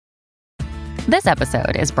This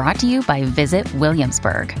episode is brought to you by Visit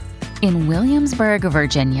Williamsburg. In Williamsburg,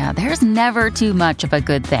 Virginia, there's never too much of a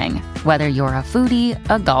good thing. Whether you're a foodie,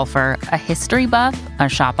 a golfer, a history buff, a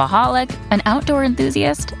shopaholic, an outdoor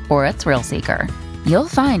enthusiast, or a thrill seeker, you'll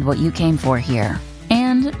find what you came for here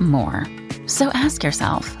and more. So ask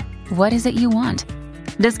yourself, what is it you want?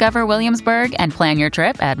 Discover Williamsburg and plan your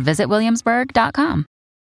trip at visitwilliamsburg.com.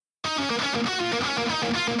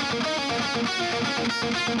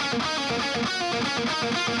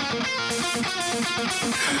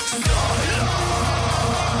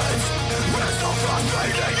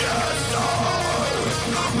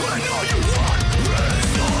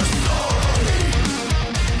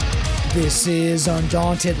 This is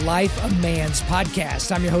Undaunted Life, a Man's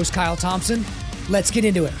Podcast. I'm your host, Kyle Thompson. Let's get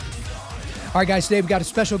into it. All right, guys, today we've got a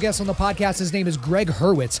special guest on the podcast. His name is Greg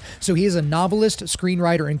Hurwitz. So he is a novelist,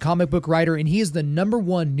 screenwriter, and comic book writer, and he is the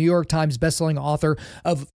 #1 New York Times bestselling author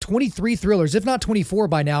of 23 thrillers, if not 24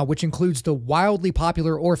 by now, which includes the wildly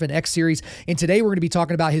popular Orphan X series. And today we're going to be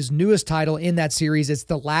talking about his newest title in that series. It's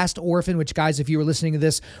The Last Orphan, which, guys, if you are listening to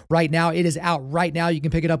this right now, it is out right now. You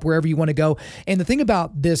can pick it up wherever you want to go. And the thing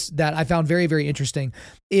about this that I found very, very interesting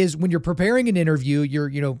is when you're preparing an interview,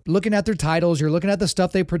 you're looking at their titles, you're looking at the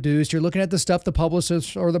stuff they produced, you're looking at the stuff the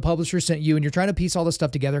publicist or the publisher sent you, and you're trying to piece all this stuff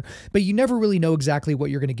together, but you never really know exactly what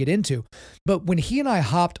you're going to get into. But when he and I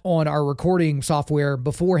hopped on our recording software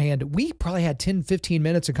beforehand, we probably had 10, 15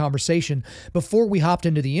 minutes of conversation before we hopped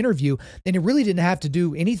into the interview, and it really didn't have to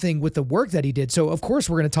do anything with the work that he did. So of course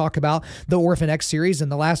we're going to talk about the Orphan X series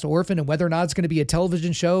and The Last Orphan and whether or not it's going to be a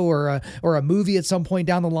television show or a movie at some point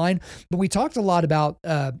down the line. But we talked a lot about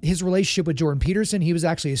his relationship with Jordan Peterson. He was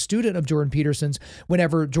actually a student of Jordan Peterson's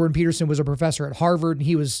whenever Jordan Peterson was a professor at Harvard, and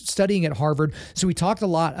he was studying at Harvard. So we talked a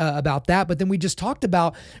lot about that, but then we just talked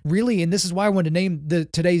about really, and this is why I wanted to name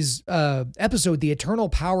today's episode, The Eternal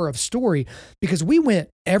Power of Story, because we went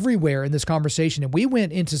everywhere in this conversation, and we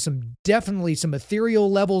went into definitely some ethereal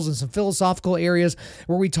levels and some philosophical areas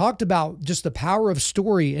where we talked about just the power of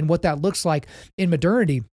story and what that looks like in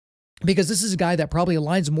modernity. Because this is a guy that probably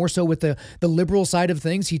aligns more so with the liberal side of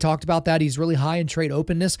things. He talked about that. He's really high in trade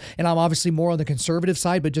openness, and I'm obviously more on the conservative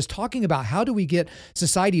side, but just talking about how do we get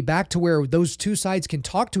society back to where those two sides can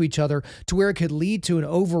talk to each other, to where it could lead to an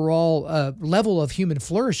overall level of human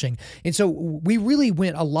flourishing. And so we really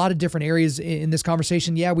went a lot of different areas in this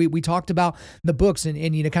conversation. Yeah, we talked about the books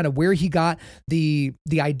and kind of where he got the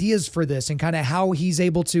ideas for this and kind of how he's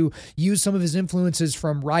able to use some of his influences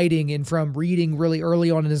from writing and from reading really early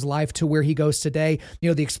on in his life to where he goes today,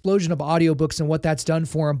 the explosion of audiobooks and what that's done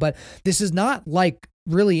for him. But this is not like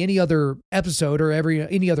really any other episode or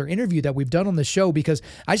any other interview that we've done on the show, because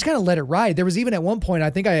I just kind of let it ride. There was even at one point, I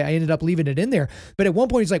think I ended up leaving it in there, but at one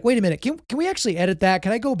point he's like, wait a minute, can we actually edit that?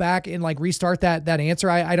 Can I go back and like restart that answer?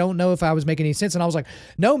 I don't know if I was making any sense. And I was like,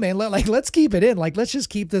 no, man, let's keep it in. Like, let's just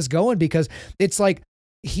keep this going, because it's like,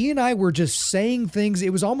 he and I were just saying things.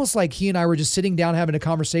 It was almost like he and I were just sitting down having a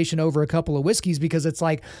conversation over a couple of whiskeys, because it's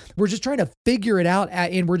like we're just trying to figure it out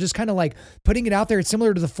and we're just kind of like putting it out there. It's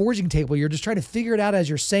similar to the forging table. You're just trying to figure it out as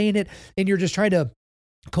you're saying it, and you're just trying to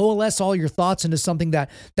coalesce all your thoughts into something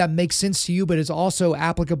that makes sense to you, but is also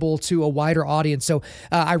applicable to a wider audience. So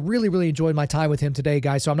I really, really enjoyed my time with him today,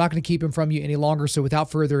 guys. So I'm not going to keep him from you any longer. So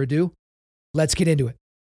without further ado, let's get into it.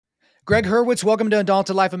 Greg Hurwitz, welcome to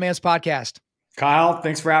Undaunted Life, a Man's Podcast. Kyle,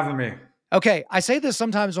 thanks for having me. Okay, I say this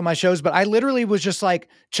sometimes on my shows, but I literally was just like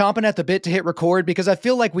chomping at the bit to hit record, because I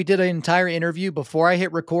feel like we did an entire interview before I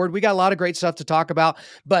hit record. We got a lot of great stuff to talk about,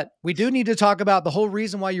 but we do need to talk about the whole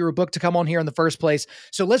reason why you were booked to come on here in the first place.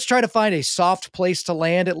 So let's try to find a soft place to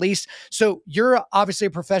land at least. So you're obviously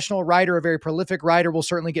a professional writer, a very prolific writer. We'll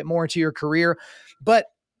certainly get more into your career, but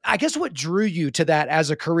I guess what drew you to that as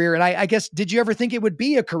a career? And I guess, did you ever think it would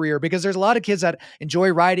be a career? Because there's a lot of kids that enjoy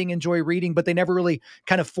writing, enjoy reading, but they never really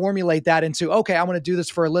kind of formulate that into, okay, I want to do this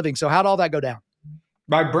for a living. So how did all that go down?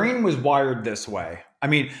 My brain was wired this way. I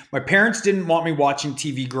mean, my parents didn't want me watching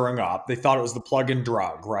TV growing up. They thought it was the plug-in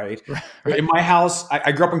drug, right? In my house,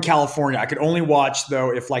 I grew up in California. I could only watch,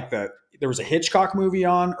 though, if like there was a Hitchcock movie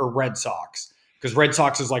on, or Red Sox, because Red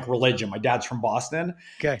Sox is like religion. My dad's from Boston.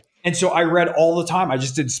 Okay. And so I read all the time. I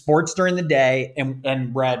just did sports during the day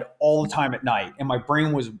and read all the time at night. And my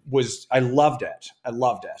brain was I loved it. I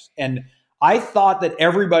loved it. And I thought that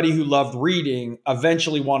everybody who loved reading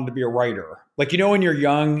eventually wanted to be a writer. Like, when you're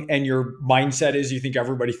young and your mindset is you think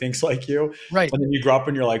everybody thinks like you. Right. And then you grow up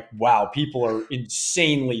and you're like, wow, people are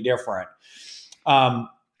insanely different. But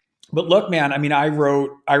look, man, I mean, I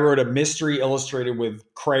wrote a mystery illustrated with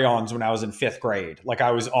crayons when I was in 5th grade. Like,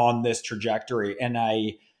 I was on this trajectory, and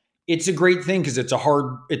it's a great thing because it's a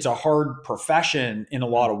hard profession in a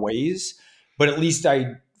lot of ways. but at least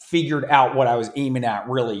I figured out what I was aiming at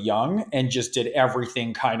really young and just did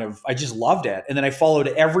everything I just loved it. And then I followed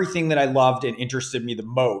everything that I loved and interested me the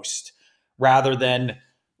most, rather than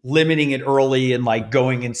limiting it early and like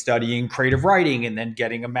going and studying creative writing and then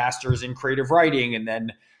getting a master's in creative writing. And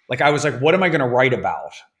then I was like, what am I going to write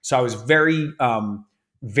about? So I was very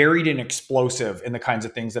varied and explosive in the kinds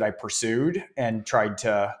of things that I pursued and tried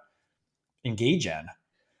to engage in.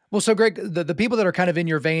 Well, so Greg, the people that are kind of in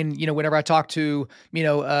your vein, whenever I talk to,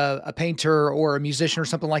 a painter or a musician or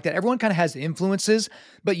something like that, everyone kind of has influences,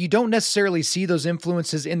 but you don't necessarily see those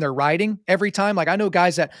influences in their writing every time. Like I know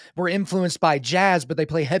guys that were influenced by jazz, but they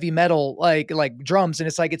play heavy metal, like drums. And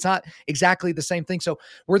it's like, it's not exactly the same thing. So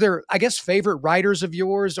were there, I guess, favorite writers of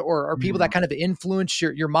yours or people that kind of influence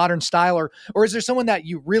your modern style, or is there someone that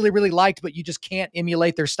you really, really liked, but you just can't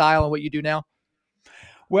emulate their style and what you do now?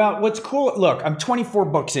 Well, what's cool, look, I'm 24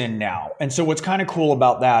 books in now. And so what's kind of cool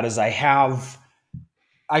about that is I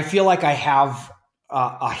feel like I have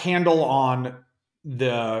a handle on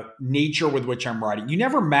the nature with which I'm writing. You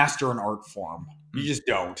never master an art form. You just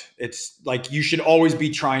don't. It's like you should always be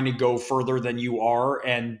trying to go further than you are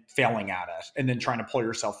and failing at it and then trying to pull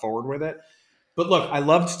yourself forward with it. But look, I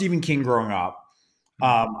loved Stephen King growing up.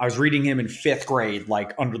 I was reading him in 5th grade,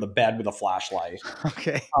 like under the bed with a flashlight.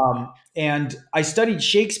 Okay. And I studied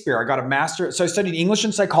Shakespeare. I got a master. So I studied English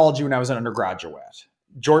and psychology when I was an undergraduate.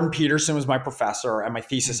 Jordan Peterson was my professor and my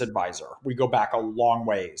thesis advisor. We go back a long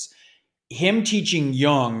ways. Him teaching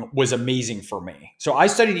Jung was amazing for me. So I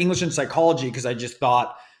studied English and psychology because I just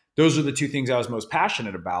thought those are the two things I was most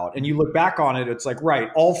passionate about. And you look back on it, it's like, right,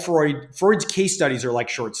 all Freud's case studies are like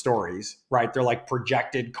short stories, right? They're like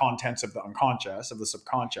projected contents of the unconscious, of the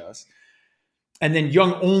subconscious. And then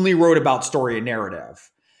Jung only wrote about story and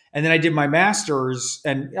narrative. And then I did my master's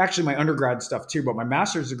and actually my undergrad stuff too, but my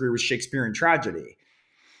master's degree was Shakespearean tragedy.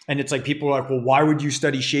 And it's like, people are like, well, why would you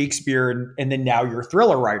study Shakespeare? And then now you're a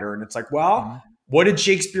thriller writer. And it's like, well, what did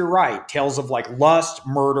Shakespeare write? Tales of like lust,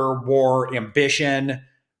 murder, war, ambition,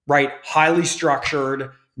 right? Highly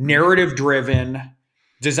structured, narrative driven,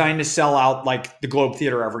 designed to sell out like the Globe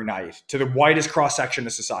Theater every night to the widest cross section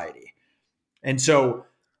of society. And so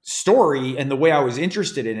story and the way I was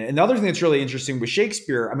interested in it. And the other thing that's really interesting with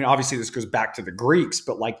Shakespeare, I mean, obviously this goes back to the Greeks,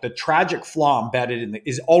 but like the tragic flaw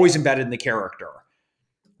is always embedded in the character,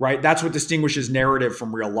 right? That's what distinguishes narrative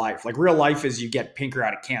from real life. Like real life is you get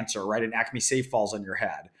pancreatic cancer, right? And Acme Safe falls on your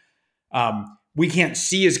head. We can't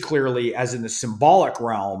see as clearly as in the symbolic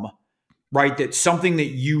realm, right? That something that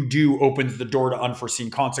you do opens the door to unforeseen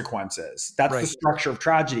consequences. That's right. The structure of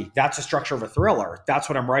tragedy. That's the structure of a thriller. That's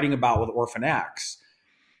what I'm writing about with Orphan X.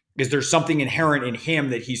 Is there's something inherent in him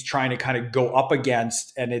that he's trying to kind of go up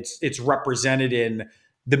against, and it's represented in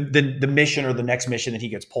the mission or the next mission that he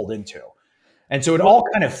gets pulled into. And so it all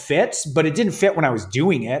kind of fits, but it didn't fit when I was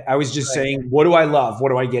doing it. I was just saying, what do I love? What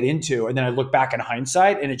do I get into? And then I look back in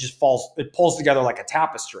hindsight and it pulls together like a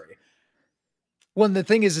tapestry. Well, and the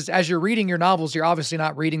thing is as you're reading your novels, you're obviously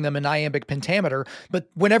not reading them in iambic pentameter, but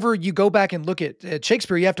whenever you go back and look at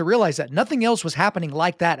Shakespeare, you have to realize that nothing else was happening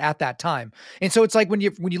like that at that time. And so it's like when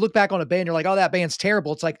you look back on a band, you're like, oh, that band's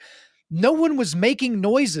terrible. It's like, no one was making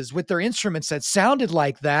noises with their instruments that sounded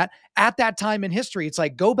like that at that time in history. It's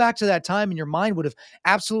like, go back to that time and your mind would have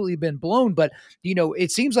absolutely been blown. But,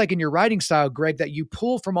 it seems like in your writing style, Greg, that you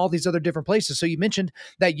pull from all these other different places. So you mentioned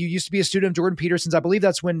that you used to be a student of Jordan Peterson's. I believe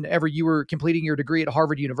that's whenever you were completing your degree at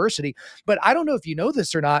Harvard University. But I don't know if you know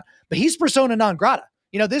this or not, but he's persona non grata.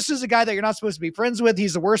 This is a guy that you're not supposed to be friends with.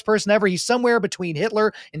 He's the worst person ever. He's somewhere between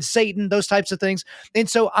Hitler and Satan, those types of things. And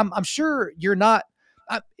so I'm sure you're not.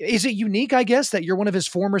 Is it unique, I guess, that you're one of his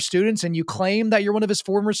former students and you claim that you're one of his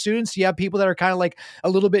former students? You have people that are kind of like a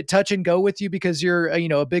little bit touch and go with you because you're,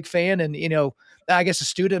 a big fan and, I guess a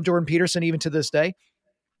student of Jordan Peterson even to this day.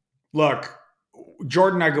 Look,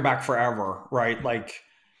 Jordan and I go back forever, right? Like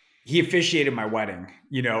he officiated my wedding,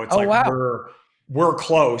 it's wow. We're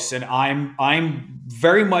close and I'm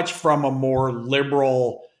very much from a more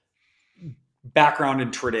liberal background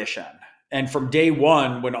and tradition. And from day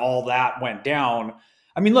one, when all that went down,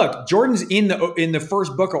 I mean, look, Jordan's in the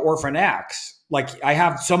first book of Orphan X. Like I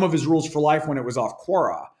have some of his rules for life when it was off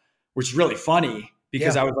Quora, which is really funny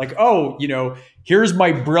because I was like, oh, here's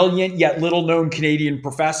my brilliant yet little known Canadian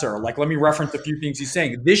professor. Like, let me reference a few things he's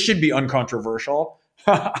saying. This should be uncontroversial,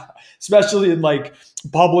 especially in like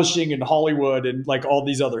publishing and Hollywood and like all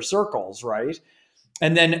these other circles, right?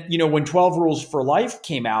 And then, when 12 Rules for Life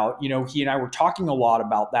came out, he and I were talking a lot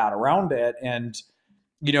about that around it. And,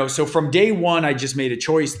 so from day one, I just made a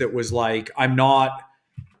choice that was like,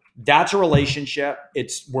 that's a relationship.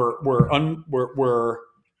 We're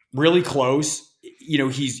really close.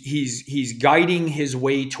 he's guiding his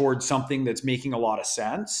way towards something that's making a lot of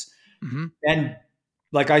sense. Mm-hmm. And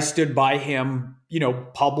like I stood by him,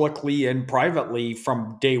 publicly and privately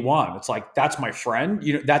from day one. It's like, that's my friend.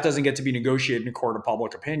 That doesn't get to be negotiated in a court of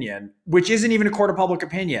public opinion, which isn't even a court of public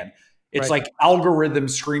opinion. It's Right. like algorithms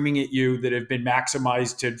screaming at you that have been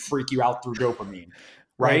maximized to freak you out through dopamine.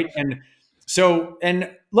 Right. And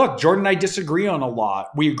look, Jordan and I disagree on a lot.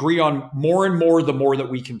 We agree on more and more the more that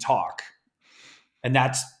we can talk. And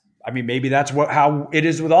maybe that's how it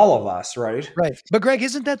is with all of us, right? Right. But Greg,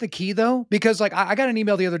 isn't that the key though? Because like I got an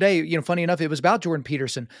email the other day, funny enough, it was about Jordan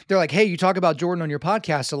Peterson. They're like, hey, you talk about Jordan on your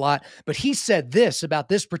podcast a lot, but he said this about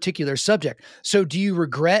this particular subject. So do you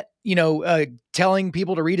regret, telling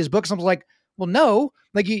people to read his books? I was like, well, no,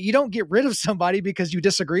 like you don't get rid of somebody because you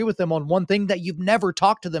disagree with them on one thing that you've never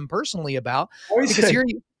talked to them personally about. Because here,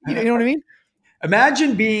 you know what I mean?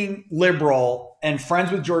 Imagine being liberal and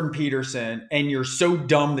friends with Jordan Peterson, and you're so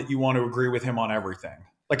dumb that you want to agree with him on everything.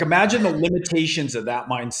 Like, imagine the limitations of that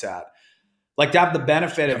mindset. Like, to have the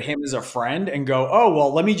benefit of him as a friend and go, oh,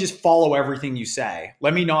 well, let me just follow everything you say.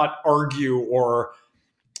 Let me not argue or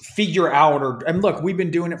figure out. And look, we've been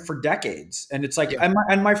doing it for decades. And it's like,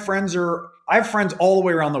 and my friends I have friends all the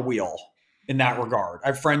way around the wheel in that regard. I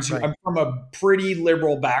have friends who I'm from a pretty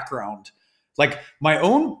liberal background. Like my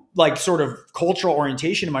own sort of cultural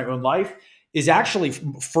orientation in my own life is actually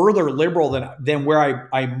further liberal than where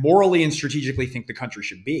I morally and strategically think the country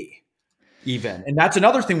should be even. And that's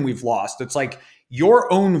another thing we've lost. It's like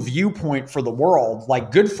your own viewpoint for the world,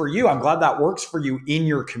 like good for you. I'm glad that works for you in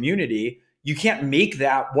your community. You can't make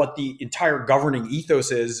that what the entire governing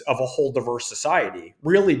ethos is of a whole diverse society,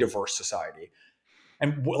 really diverse society.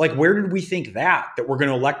 And like, where did we think that we're going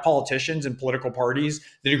to elect politicians and political parties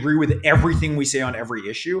that agree with everything we say on every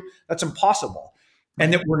issue? That's impossible.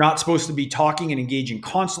 And that we're not supposed to be talking and engaging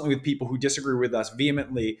constantly with people who disagree with us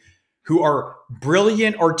vehemently, who are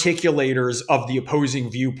brilliant articulators of the opposing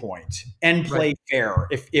viewpoint and play fair.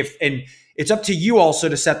 And it's up to you also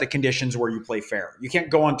to set the conditions where you play fair. You can't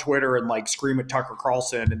go on Twitter and like scream at Tucker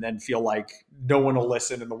Carlson and then feel like no one will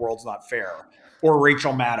listen and the world's not fair. Or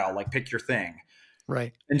Rachel Maddow, like pick your thing.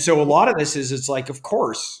 Right. And so a lot of this is, it's like, of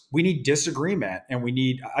course, we need disagreement and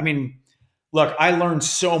look, I learned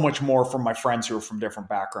so much more from my friends who are from different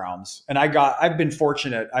backgrounds. And I've been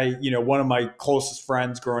fortunate. One of my closest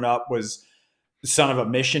friends growing up was the son of a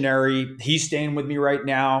missionary. He's staying with me right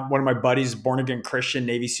now. One of my buddies, born again Christian,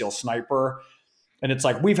 Navy SEAL sniper. And it's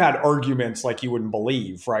like, we've had arguments like you wouldn't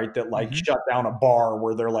believe, right? That like shut down a bar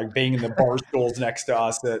where they're like banging the bar stools next to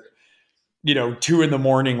us at, 2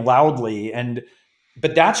 a.m. loudly.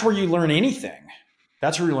 But that's where you learn anything.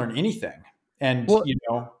 And,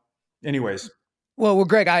 anyways. Well,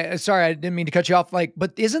 Greg, sorry, I didn't mean to cut you off.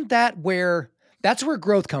 But isn't that's where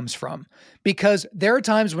growth comes from? Because there are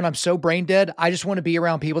times when I'm so brain dead, I just want to be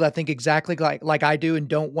around people that think exactly like I do and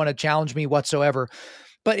don't want to challenge me whatsoever.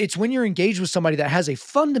 But it's when you're engaged with somebody that has a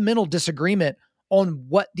fundamental disagreement on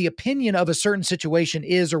what the opinion of a certain situation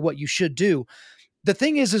is or what you should do. The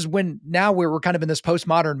thing is when now we're kind of in this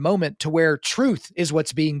postmodern moment to where truth is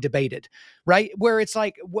what's being debated, right? Where it's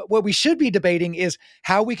like what we should be debating is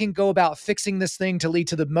how we can go about fixing this thing to lead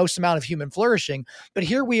to the most amount of human flourishing. But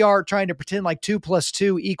here we are trying to pretend like 2 +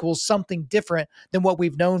 2 = something different than what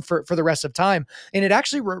we've known for the rest of time. And it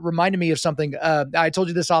actually reminded me of something. I told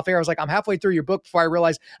you this off air. I was like, I'm halfway through your book before I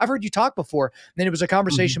realized I've heard you talk before. And then it was a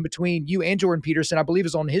conversation between you and Jordan Peterson, I believe it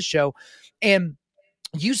was on his show. And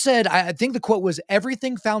you said, I think the quote was,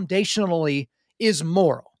 everything foundationally is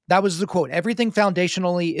moral. That was the quote. Everything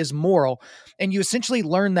foundationally is moral. And you essentially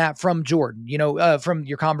learned that from Jordan, from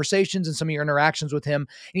your conversations and some of your interactions with him.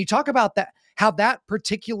 And you talk about that, how that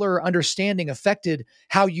particular understanding affected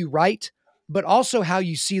how you write, but also how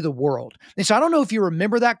you see the world. And so I don't know if you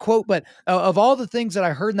remember that quote, but of all the things that I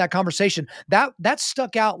heard in that conversation, that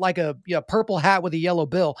stuck out like a purple hat with a yellow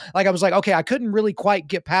bill. Like I was like, okay, I couldn't really quite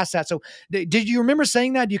get past that. So did you remember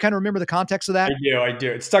saying that? Do you kind of remember the context of that? I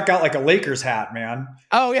do. It stuck out like a Lakers hat, man.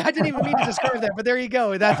 Oh yeah, I didn't even mean to describe that, but there you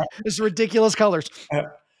go. That's ridiculous colors.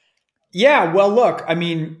 Yeah, well, look,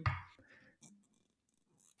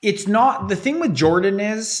 it's not, the thing with Jordan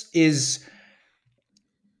is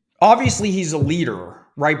obviously he's a leader,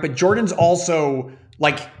 right? But Jordan's also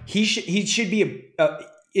like, he should be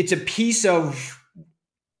it's a piece of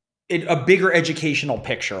a bigger educational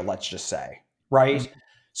picture, let's just say, right?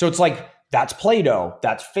 So it's like, that's Plato,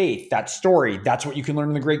 that's faith, that's story. That's what you can learn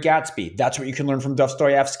in The Great Gatsby. That's what you can learn from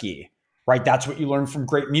Dostoevsky, right? That's what you learn from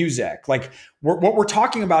great music. Like what we're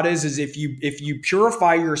talking about is if you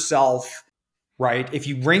purify yourself, right? If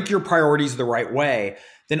you rank your priorities the right way,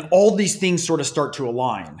 then all these things sort of start to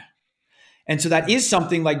align. And so that is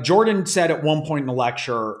something like Jordan said at one point in a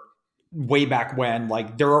lecture way back when,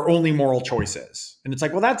 like, there are only moral choices. And it's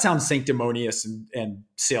like, well, that sounds sanctimonious and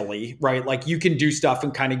silly, right? Like, you can do stuff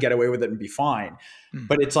and kind of get away with it and be fine.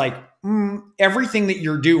 But it's like, everything that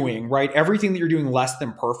you're doing, right? Everything that you're doing less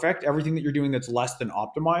than perfect, everything that you're doing that's less than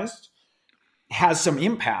optimized has some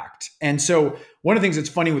impact. And so one of the things that's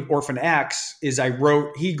funny with Orphan X is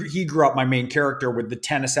he grew up, my main character, with the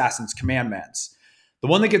 10 Assassin's Commandments. The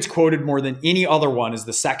one that gets quoted more than any other one is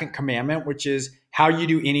the second commandment, which is how you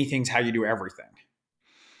do anything's how you do everything.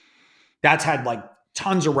 That's had like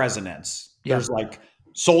tons of resonance. Yeah. There's like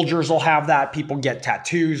soldiers will have that. People get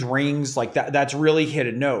tattoos, rings, like that. That's really hit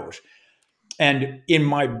a note. And in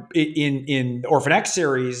the Orphan X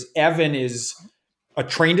series, Evan is a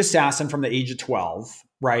trained assassin from the age of 12,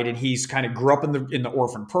 right? And he's kind of grew up in the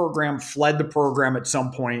orphan program, fled the program at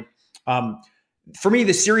some point. For me,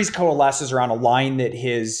 the series coalesces around a line that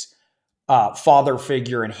his father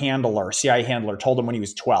figure and handler, CIA handler, told him when he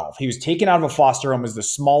was 12. He was taken out of a foster home as the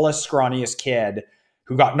smallest, scrawniest kid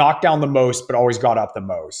who got knocked down the most, but always got up the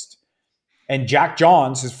most. And Jack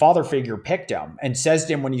Johns, his father figure, picked him and says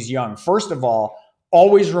to him when he's young, first of all,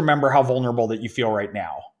 always remember how vulnerable that you feel right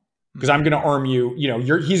now. Because I'm going to arm you,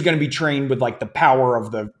 he's going to be trained with like the power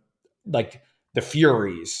of the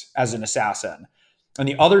Furies as an assassin. And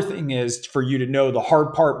the other thing is for you to know the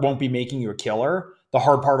hard part won't be making you a killer. The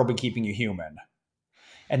hard part will be keeping you human.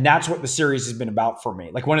 And that's what the series has been about for me.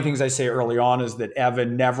 Like, one of the things I say early on is that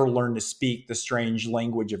Evan never learned to speak the strange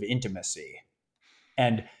language of intimacy.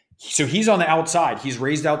 And so he's on the outside. He's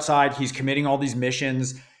raised outside. He's committing all these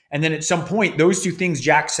missions. And then at some point, those two things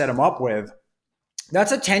Jack set him up with,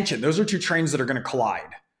 that's a tension. Those are two trains that are going to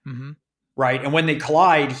collide. Mm-hmm. Right. And when they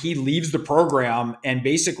collide, he leaves the program. And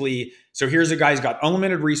basically, so here's a guy who's got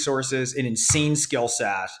unlimited resources, an insane skill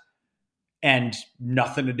set, and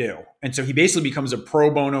nothing to do. And so he basically becomes a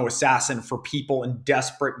pro bono assassin for people in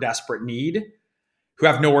desperate need who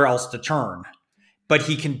have nowhere else to turn. But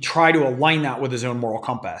he can try to align that with his own moral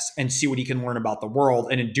compass and see what he can learn about the world.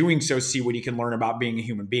 And in doing so, see what he can learn about being a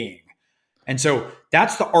human being. And so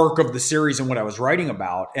that's the arc of the series and what I was writing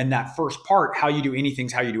about. And that first part, how you do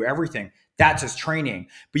anything's how you do everything, that's his training.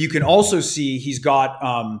 But you can also see he's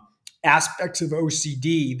got aspects of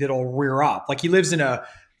OCD that'll rear up. Like, he lives in a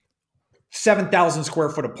 7,000 square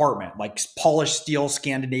foot apartment, like polished steel,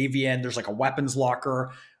 Scandinavian. There's like a weapons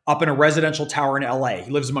locker up in a residential tower in LA. He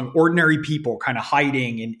lives among ordinary people, kind of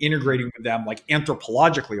hiding and integrating with them, like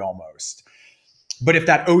anthropologically almost. But if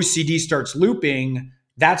that OCD starts looping,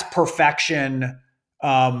 that's perfection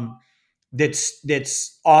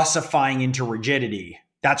that's ossifying into rigidity.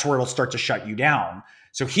 That's where it'll start to shut you down.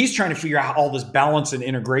 So he's trying to figure out all this balance and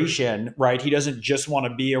integration, right? He doesn't just want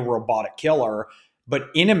to be a robotic killer, but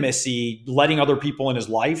intimacy, letting other people in his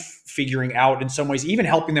life, figuring out in some ways, even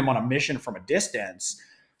helping them on a mission from a distance.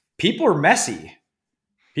 People are messy.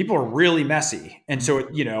 People are really messy. And so,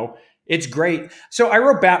 it's great. So I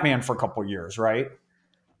wrote Batman for a couple of years, right?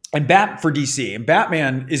 And for DC. And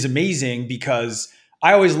Batman is amazing because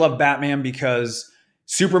I always love Batman because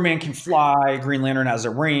Superman can fly, Green Lantern has a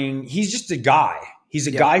ring. He's just a guy. He's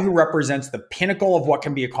a guy who represents the pinnacle of what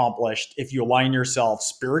can be accomplished if you align yourself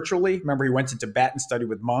spiritually. Remember, he went to Tibet and studied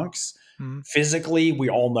with monks. Mm-hmm. Physically, we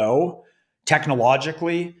all know.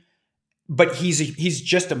 Technologically. But he's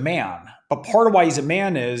just a man. But part of why he's a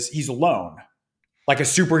man is he's alone. Like a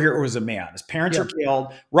superhero is a man. His parents are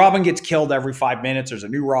killed. Robin gets killed every 5 minutes. There's a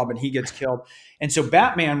new Robin. He gets killed. And so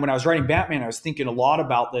Batman, when I was writing Batman, I was thinking a lot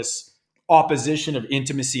about this opposition of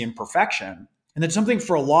intimacy and perfection. And that's something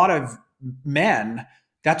for a lot of men,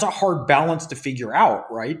 that's a hard balance to figure out,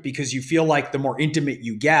 right? Because you feel like the more intimate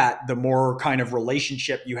you get, the more kind of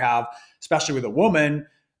relationship you have, especially with a woman,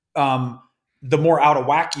 the more out of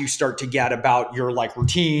whack you start to get about your like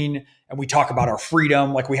routine. And we talk about our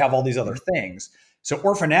freedom, like we have all these other things. So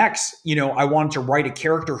Orphan X, I wanted to write a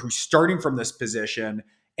character who's starting from this position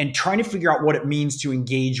and trying to figure out what it means to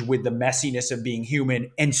engage with the messiness of being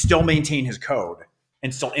human and still maintain his code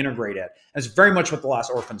and still integrate it. That's very much what The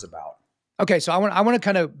Last Orphan's about. Okay, so I want to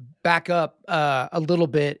kind of back up a little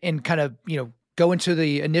bit and kind of, go into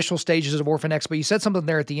the initial stages of Orphan X, but you said something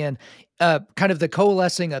there at the end, kind of the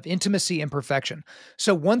coalescing of intimacy and perfection.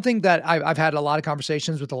 So one thing that I've had a lot of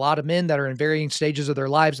conversations with a lot of men that are in varying stages of their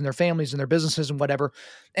lives and their families and their businesses and whatever,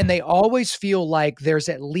 and they always feel like there's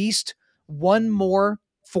at least one more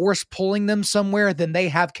force pulling them somewhere than they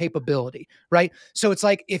have capability, right? So it's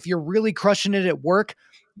like if you're really crushing it at work,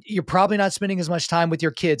 You're probably not spending as much time with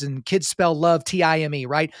your kids, and kids spell love Time,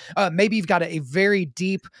 right? Maybe you've got a very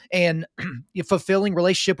deep and fulfilling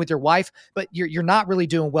relationship with your wife, but you're not really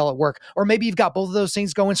doing well at work. Or maybe you've got both of those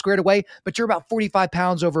things going squared away, but you're about 45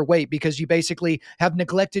 pounds overweight because you basically have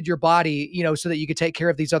neglected your body, so that you could take care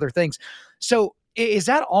of these other things. So is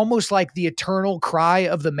that almost like the eternal cry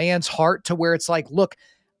of the man's heart, to where it's like, look,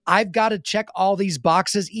 I've got to check all these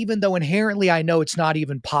boxes, even though inherently I know it's not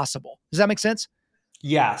even possible. Does that make sense?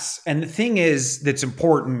 Yes. And the thing is that's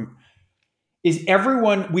important is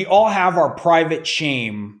we all have our private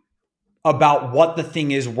shame about what the thing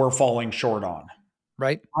is we're falling short on.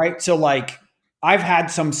 Right. Right. So like I've had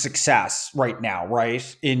some success right now,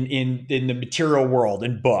 right? In the material world,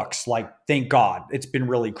 in books, like, thank God, it's been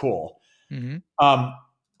really cool. Mm-hmm.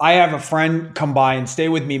 I have a friend come by and stay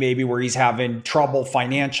with me maybe where he's having trouble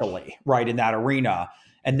financially, right, in that arena.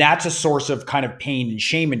 And that's a source of kind of pain and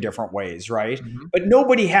shame in different ways, right? Mm-hmm. But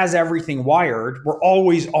nobody has everything wired. We're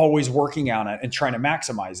always working on it and trying to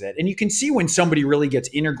maximize it. And you can see when somebody really gets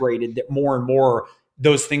integrated that more and more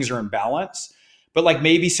those things are in balance. But like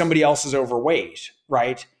maybe somebody else is overweight,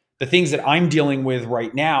 right? The things that I'm dealing with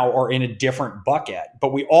right now are in a different bucket,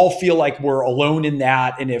 but we all feel like we're alone in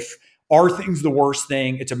that. And if our thing's the worst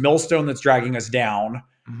thing, it's a millstone that's dragging us down.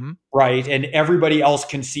 Mm-hmm. Right. And everybody else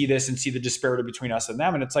can see this and see the disparity between us and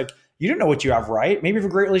them. And it's like, you don't know what you have, right? Maybe you have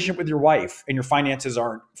a great relationship with your wife and your finances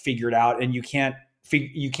aren't figured out and you can't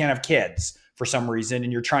have kids for some reason.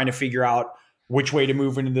 And you're trying to figure out which way to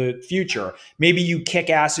move into the future. Maybe you kick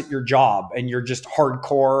ass at your job and you're just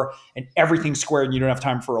hardcore and everything's squared and you don't have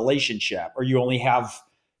time for a relationship, or you only have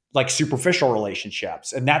like superficial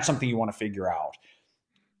relationships. And that's something you want to figure out.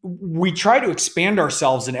 We try to expand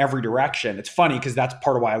ourselves in every direction. It's funny because that's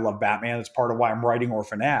part of why I love Batman. It's part of why I'm writing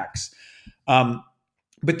Orphan X.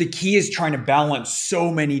 But the key is trying to balance so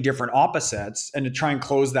many different opposites and to try and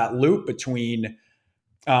close that loop between.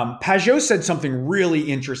 Pajot said something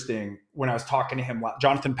really interesting when I was talking to him.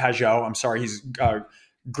 Jonathan Pajot, I'm sorry, he's a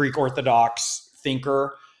Greek Orthodox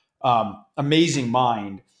thinker, amazing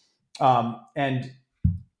mind. And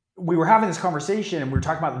we were having this conversation and we were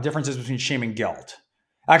talking about the differences between shame and guilt.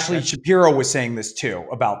 Actually, Shapiro was saying this too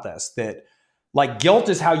about this, that like guilt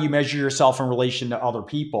is how you measure yourself in relation to other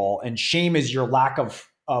people, and shame is your lack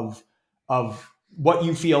of what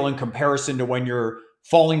you feel in comparison to when you're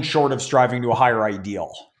falling short of striving to a higher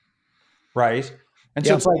ideal, right? And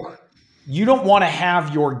so it's like you don't want to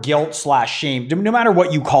have your guilt/shame, no matter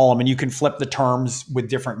what you call them, and you can flip the terms with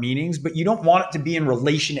different meanings, but you don't want it to be in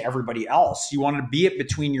relation to everybody else. You want it to be it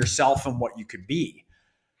between yourself and what you could be.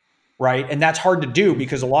 Right. And that's hard to do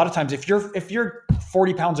because a lot of times if you're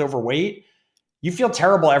 40 pounds overweight, you feel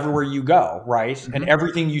terrible everywhere you go. Right. Mm-hmm. And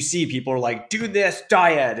everything you see, people are like, do this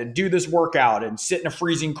diet and do this workout and sit in a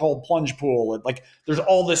freezing cold plunge pool. And like, there's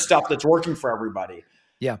all this stuff that's working for everybody.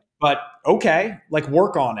 Yeah. But okay, like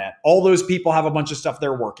work on it. All those people have a bunch of stuff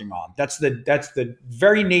they're working on. That's the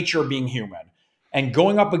very nature of being human. And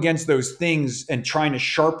going up against those things and trying to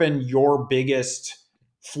sharpen your biggest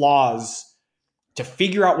flaws to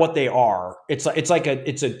figure out what they are, it's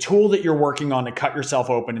a tool that you're working on to cut yourself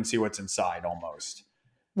open and see what's inside almost.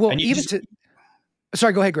 Well,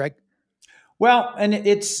 sorry, go ahead, Greg. Well, and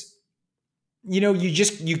it's,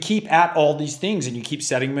 you keep at all these things and you keep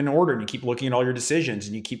setting them in order and you keep looking at all your decisions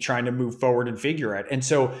and you keep trying to move forward and figure it. And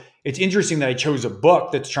so it's interesting that I chose a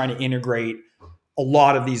book that's trying to integrate a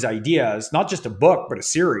lot of these ideas, not just a book, but a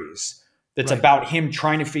series that's about him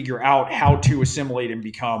trying to figure out how to assimilate and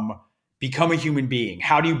become a human being.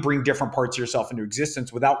 How do you bring different parts of yourself into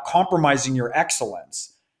existence without compromising your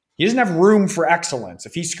excellence? He doesn't have room for excellence.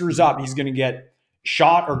 If he screws up, he's going to get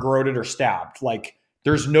shot or garroted or stabbed. Like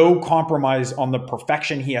there's no compromise on the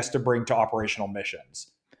perfection he has to bring to operational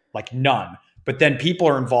missions. Like none. But then people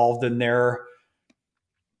are involved and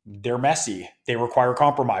they're messy. They require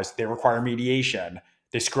compromise. They require mediation.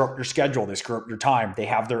 They screw up your schedule. They screw up your time. They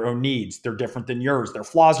have their own needs. They're different than yours. Their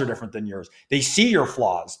flaws are different than yours. They see your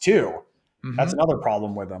flaws too. Mm-hmm. That's another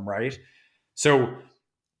problem with them, right? So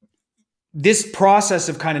this process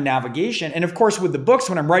of kind of navigation, and of course with the books,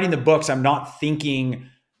 when I'm writing the books, I'm not thinking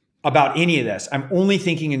about any of this. I'm only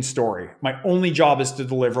thinking in story. My only job is to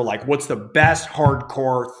deliver like what's the best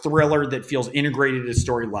hardcore thriller that feels integrated at a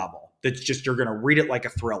story level. That's just, you're going to read it like a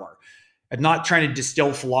thriller. I'm not trying to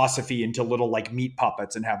distill philosophy into little like meat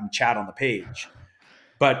puppets and have them chat on the page.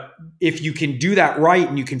 But if you can do that right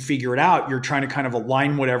and you can figure it out, you're trying to kind of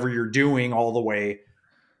align whatever you're doing all the way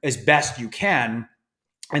as best you can.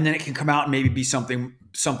 And then it can come out and maybe be something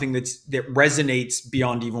that resonates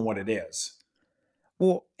beyond even what it is.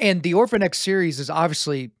 Well, and the Orphan X series is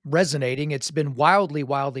obviously resonating. It's been wildly,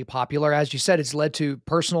 wildly popular. As you said, it's led to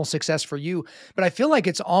personal success for you. But I feel like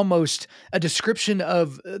it's almost a description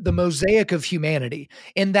of the mosaic of humanity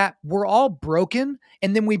in that we're all broken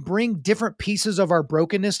and then we bring different pieces of our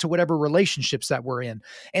brokenness to whatever relationships that we're in.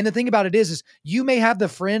 And the thing about it is you may have the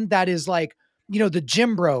friend that is like, the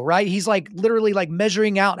gym bro, right? He's like literally like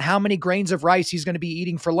measuring out how many grains of rice he's going to be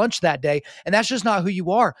eating for lunch that day. And that's just not who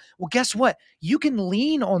you are. Well, guess what? You can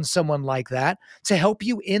lean on someone like that to help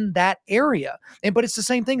you in that area. But it's the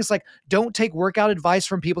same thing. It's like, don't take workout advice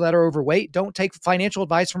from people that are overweight. Don't take financial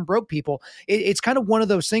advice from broke people. It's kind of one of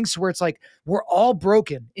those things where it's like, we're all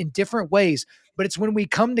broken in different ways. But it's when we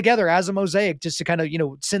come together as a mosaic, just to kind of,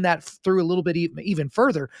 send that through a little bit even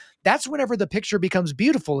further, that's whenever the picture becomes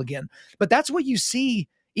beautiful again. But that's what you see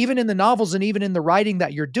even in the novels and even in the writing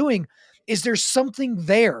that you're doing, is there's something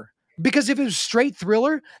there. Because if it was straight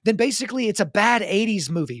thriller, then basically it's a bad 80s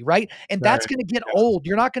movie, right? And that's going to get old.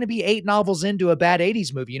 You're not going to be 8 novels into a bad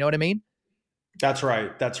 80s movie. You know what I mean? That's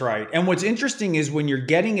right. That's right. And what's interesting is when you're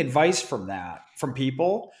getting advice from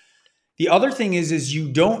people, the other thing is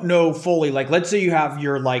you don't know fully, like, let's say you have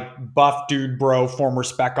your like buff dude bro, former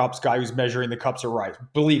Spec Ops guy who's measuring the cups of rice.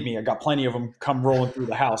 Believe me, I got plenty of them come rolling through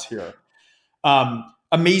the house here.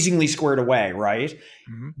 Amazingly squared away, right?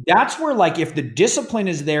 Mm-hmm. That's where, like, if the discipline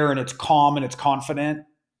is there and it's calm and it's confident,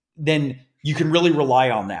 then you can really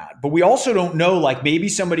rely on that. But we also don't know, like, maybe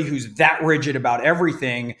somebody who's that rigid about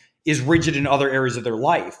everything is rigid in other areas of their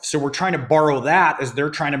life. So we're trying to borrow that as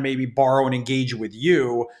they're trying to maybe borrow and engage with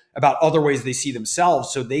you about other ways they see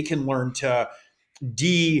themselves, so they can learn to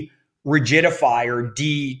de-rigidify or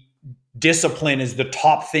de-discipline as the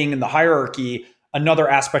top thing in the hierarchy another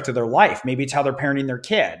aspect of their life. Maybe it's how they're parenting their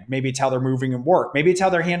kid. Maybe it's how they're moving in work. Maybe it's how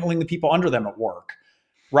they're handling the people under them at work,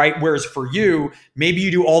 right? Whereas for you, maybe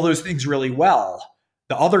you do all those things really well,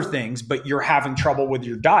 the other things, but you're having trouble with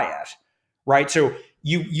your diet, right? So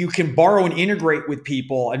you can borrow and integrate with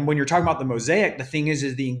people. And when you're talking about the mosaic, the thing is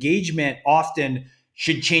the engagement often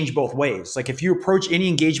should change both ways. Like, if you approach any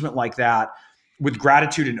engagement like that with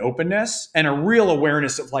gratitude and openness and a real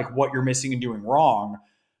awareness of like what you're missing and doing wrong,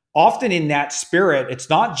 often in that spirit, it's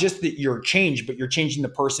not just that you're changed, but you're changing the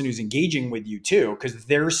person who's engaging with you too, because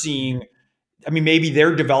they're seeing, maybe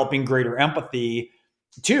they're developing greater empathy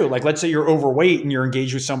too. Like, let's say you're overweight and you're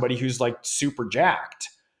engaged with somebody who's like super jacked,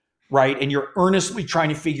 right? And you're earnestly trying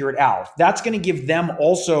to figure it out. That's going to give them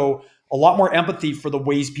also a lot more empathy for the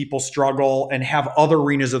ways people struggle and have other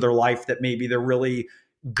arenas of their life that maybe they're really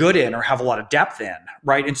good in or have a lot of depth in,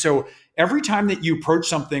 right? And so every time that you approach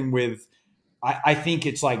something with, I think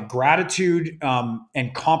it's like gratitude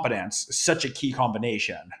and competence is such a key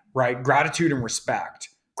combination, right? Gratitude and respect,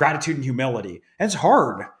 gratitude and humility. And it's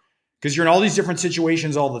hard because you're in all these different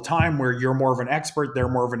situations all the time where you're more of an expert, they're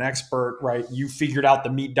more of an expert, right? You figured out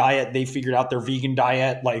the meat diet, they figured out their vegan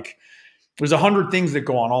diet. Like, there's 100 things that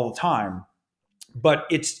go on all the time, but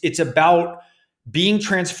it's about being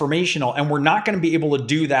transformational. And we're not going to be able to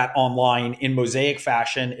do that online in mosaic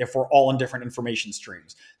fashion if we're all in different information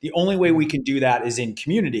streams. The only way we can do that is in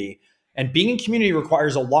community. And being in community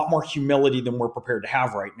requires a lot more humility than we're prepared to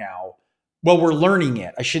have right now. Well, we're learning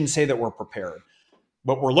it. I shouldn't say that we're prepared,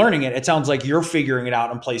 but we're learning it. It sounds like you're figuring it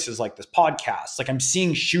out in places like this podcast. Like, I'm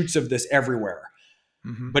seeing shoots of this everywhere.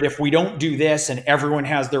 Mm-hmm. But if we don't do this and everyone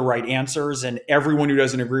has their right answers and everyone who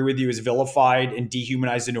doesn't agree with you is vilified and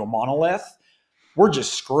dehumanized into a monolith, we're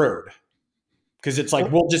just screwed. Because it's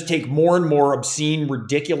like, we'll just take more and more obscene,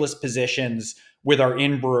 ridiculous positions with our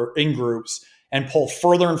in groups and pull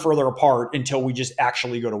further and further apart until we just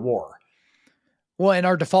actually go to war. Well, and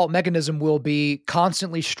our default mechanism will be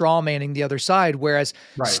constantly straw manning the other side, whereas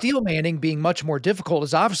steel manning, being much more difficult,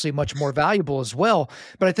 is obviously much more valuable as well.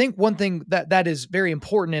 But I think one thing that is very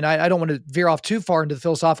important, and I don't want to veer off too far into the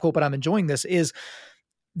philosophical, but I'm enjoying this, is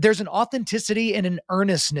there's an authenticity and an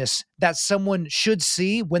earnestness that someone should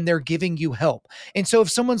see when they're giving you help. And so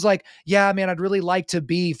if someone's like, yeah, man, I'd really like to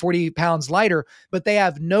be 40 pounds lighter, but they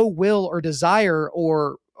have no will or desire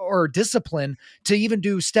or discipline to even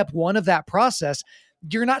do step 1 of that process,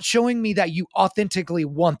 you're not showing me that you authentically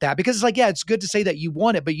want that. Because it's like, yeah, it's good to say that you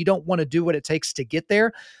want it, but you don't want to do what it takes to get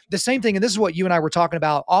there. The same thing, and this is what you and I were talking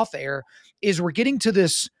about off air, is we're getting to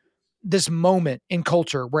this moment in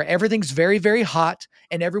culture where everything's very, very hot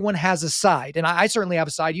and everyone has a side. And I certainly have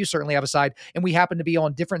a side. You certainly have a side. And we happen to be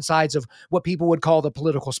on different sides of what people would call the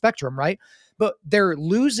political spectrum, right? But they're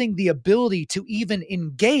losing the ability to even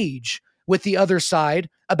engage with the other side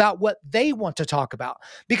about what they want to talk about.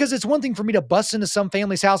 Because it's one thing for me to bust into some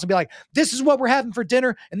family's house and be like, this is what we're having for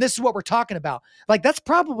dinner and this is what we're talking about. Like, that's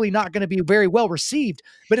probably not going to be very well received.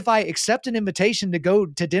 But if I accept an invitation to go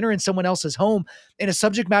to dinner in someone else's home and a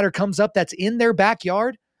subject matter comes up that's in their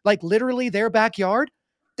backyard, like literally their backyard,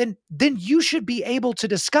 then you should be able to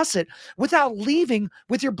discuss it without leaving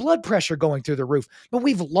with your blood pressure going through the roof. But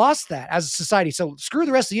we've lost that as a society. So screw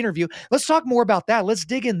the rest of the interview. Let's talk more about that. Let's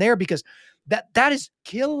dig in there, because that is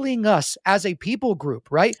killing us as a people group,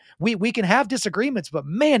 right? We can have disagreements, but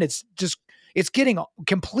man, it's getting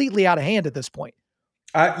completely out of hand at this point.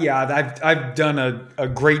 Yeah, I've done a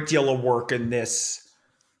great deal of work in this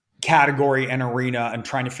category and arena and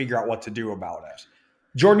trying to figure out what to do about it.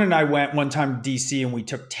 Jordan and I went one time to DC and we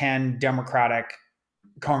took 10 Democratic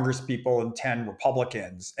Congress people and 10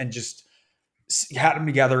 Republicans and just had them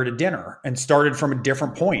together at a dinner and started from a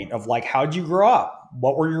different point of like, how'd you grow up?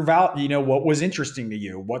 What were your what was interesting to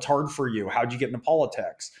you? What's hard for you? How'd you get into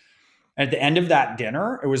politics? And at the end of that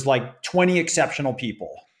dinner, it was like 20 exceptional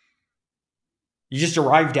people. You just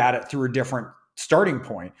arrived at it through a different starting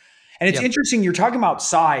point. And it's interesting, you're talking about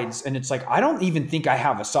sides, and it's like, I don't even think I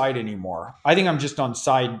have a side anymore. I think I'm just on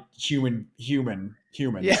side human.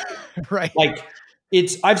 Yeah, right. Like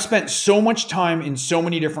I've spent so much time in so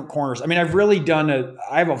many different corners. I mean, I've really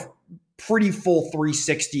I have a pretty full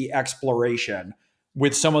 360 exploration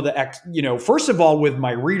with some of the, first of all, with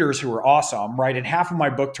my readers who are awesome, right? And half of my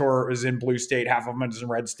book tour is in blue state, half of them is in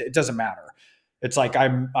red state. It doesn't matter. It's like,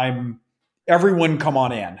 I'm everyone come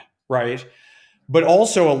on in, right? But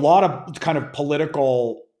also a lot of kind of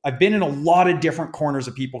political, I've been in a lot of different corners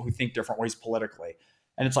of people who think different ways politically.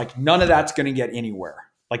 And it's like, none of that's going to get anywhere.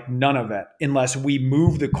 Like none of it, unless we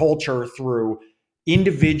move the culture through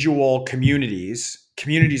individual communities.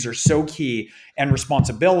 Communities are so key, and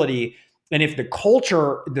responsibility. And if the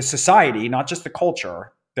culture, the society, not just the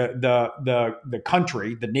culture, the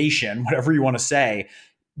country, the nation, whatever you want to say,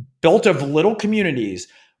 built of little communities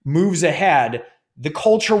moves ahead, the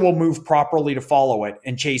culture will move properly to follow it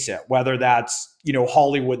and chase it, whether that's,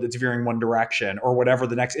 Hollywood that's veering one direction or whatever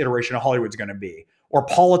the next iteration of Hollywood's going to be, or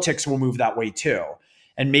politics will move that way too.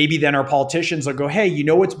 And maybe then our politicians will go, hey, you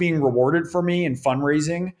know what's being rewarded for me in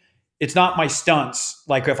fundraising? It's not my stunts.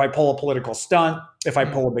 Like if I pull a political stunt, if I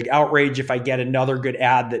pull a big outrage, if I get another good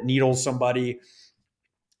ad that needles somebody.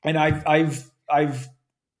 And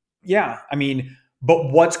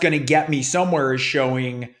but what's going to get me somewhere is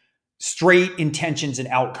showing straight intentions and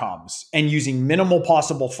outcomes and using minimal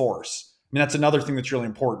possible force. I mean, that's another thing that's really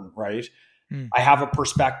important, right? I have a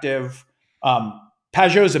perspective.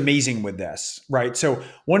 Pajot is amazing with this, right? So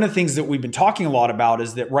one of the things that we've been talking a lot about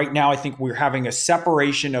is that right now, I think we're having a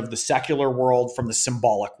separation of the secular world from the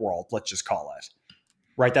symbolic world, let's just call it,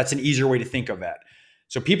 right? That's an easier way to think of it.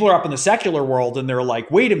 So people are up in the secular world and they're like,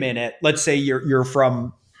 wait a minute, let's say you're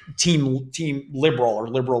from team liberal or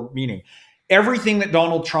liberal meaning. Everything that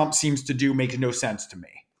Donald Trump seems to do makes no sense to me,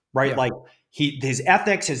 right? Yeah. Like his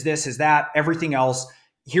ethics, his this, his that, everything else.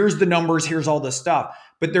 Here's the numbers, here's all this stuff.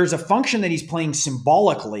 But there's a function that he's playing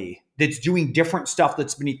symbolically that's doing different stuff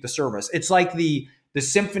that's beneath the surface. It's like the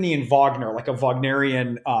symphony in Wagner, like a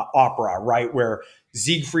Wagnerian opera, right? Where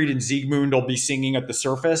Siegfried and Siegmund will be singing at the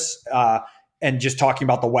surface and just talking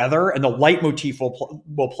about the weather, and the leitmotif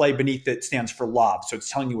will play beneath it stands for love. So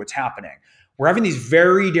it's telling you what's happening. We're having these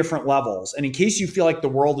very different levels. And in case you feel like the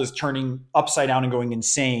world is turning upside down and going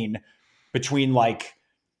insane between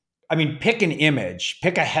pick an image,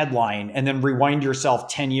 pick a headline, and then rewind yourself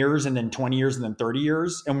 10 years and then 20 years and then 30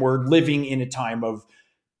 years. And we're living in a time of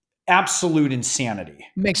absolute insanity.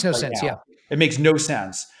 Makes no sense. Now. Yeah. It makes no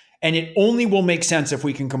sense. And it only will make sense if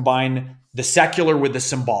we can combine the secular with the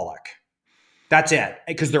symbolic. That's it,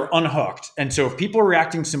 because they're unhooked. And so if people are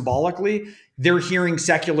reacting symbolically, they're hearing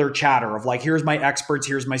secular chatter of like, here's my experts,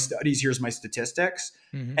 here's my studies, here's my statistics.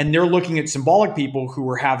 Mm-hmm. And they're looking at symbolic people who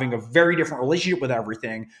are having a very different relationship with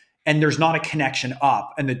everything. And there's not a connection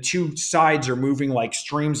up. And the two sides are moving like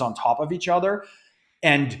streams on top of each other.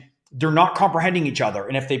 And they're not comprehending each other.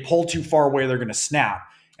 And if they pull too far away, they're going to snap.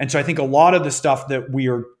 And so I think a lot of the stuff that we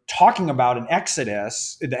are talking about in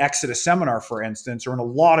Exodus, the Exodus seminar, for instance, or in a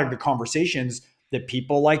lot of the conversations that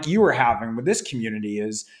people like you are having with this community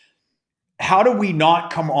is, how do we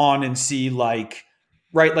not come on and see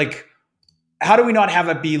how do we not have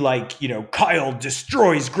it be like, Kyle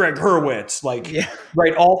destroys Greg Hurwitz,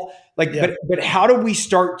 but how do we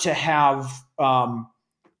start to have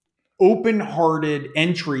open-hearted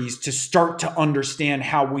entries to start to understand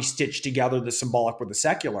how we stitch together the symbolic with the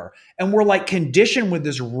secular? And we're like conditioned with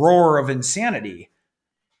this roar of insanity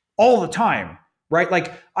all the time. right?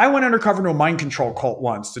 Like I went undercover to a mind control cult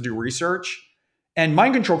once to do research. And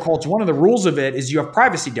mind control cults, one of the rules of it is you have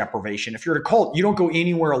privacy deprivation. If you're at a cult, you don't go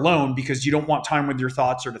anywhere alone because you don't want time with your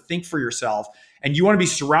thoughts or to think for yourself. And you want to be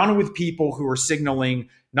surrounded with people who are signaling,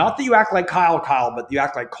 not that you act like Kyle, but you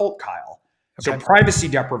act like cult Kyle. Okay. So privacy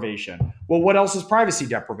deprivation. Well, what else is privacy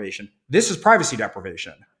deprivation? This is privacy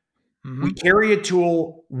deprivation. Mm-hmm. We carry a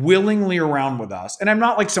tool willingly around with us. And I'm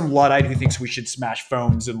not like some Luddite who thinks we should smash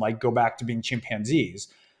phones and like go back to being chimpanzees.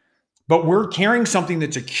 But we're carrying something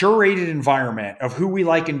that's a curated environment of who we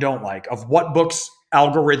like and don't like, of what books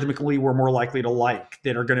algorithmically we're more likely to like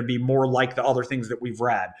that are going to be more like the other things that we've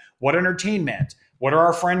read. What entertainment? What are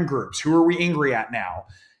our friend groups? Who are we angry at now?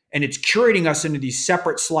 And it's curating us into these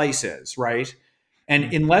separate slices, right?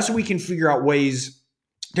 And unless we can figure out ways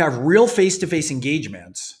to have real face-to-face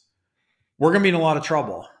engagements, we're going to be in a lot of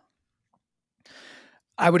trouble.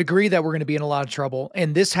 I would agree that we're going to be in a lot of trouble.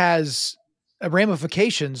 And this has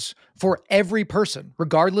ramifications for every person,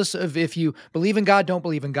 regardless of if you believe in God, don't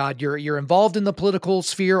believe in God, you're involved in the political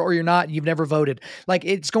sphere or you're not, you've never voted. Like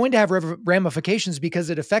it's going to have ramifications because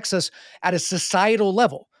it affects us at a societal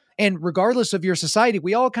level. And regardless of your society,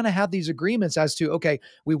 we all kind of have these agreements as to, okay,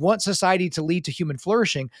 we want society to lead to human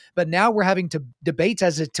flourishing, but now we're having to debate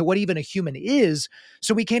as to what even a human is.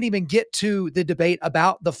 So we can't even get to the debate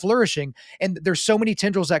about the flourishing. And there's so many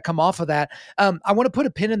tendrils that come off of that. I want to put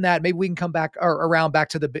a pin in that. Maybe we can come back or around back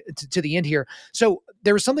to the end here. So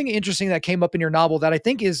there was something interesting that came up in your novel that I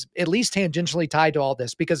think is at least tangentially tied to all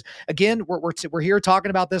this, because again, we're here talking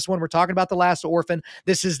about this one. We're talking about The Last Orphan.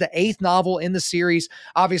 This is the 8th novel in the series.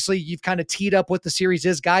 Obviously, you've kind of teed up what the series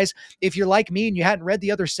is. Guys, if you're like me and you hadn't read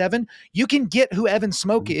the other 7, you can get who Evan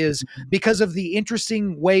Smoke is because of the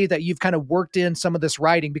interesting way that you've kind of worked in some of this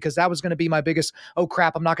writing, because that was going to be my biggest, oh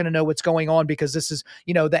crap, I'm not going to know what's going on because this is,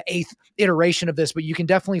 the 8th iteration of this, but you can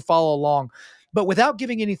definitely follow along. But without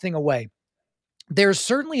giving anything away, there's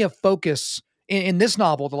certainly a focus in this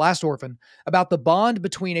novel, The Last Orphan, about the bond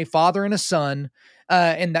between a father and a son.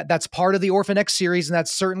 And that's part of the Orphan X series. And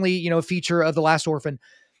that's certainly, a feature of The Last Orphan.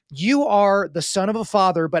 You are the son of a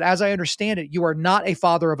father, but as I understand it, you are not a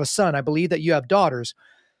father of a son. I believe that you have daughters.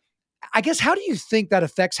 I guess, how do you think that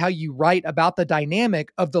affects how you write about the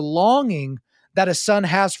dynamic of the longing that a son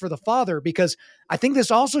has for the father? Because I think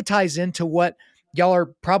this also ties into what y'all are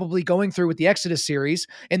probably going through with the Exodus series.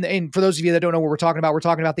 And for those of you that don't know what we're talking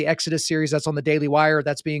about the Exodus series that's on the Daily Wire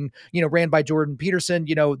that's being, ran by Jordan Peterson.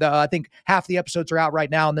 I think half the episodes are out right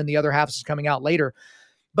now, and then the other half is coming out later.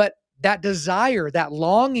 But that desire, that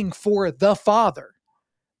longing for the father,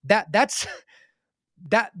 that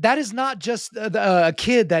is not just a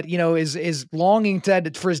kid that, is longing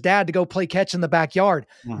for his dad to go play catch in the backyard,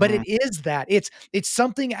 but it is that it's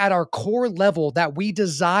something at our core level that we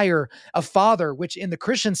desire a father, which in the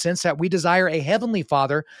Christian sense that we desire a heavenly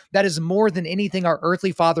father that is more than anything our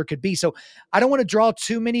earthly father could be. So I don't want to draw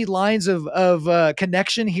too many lines of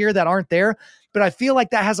connection here that aren't there, but I feel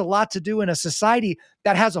like that has a lot to do in a society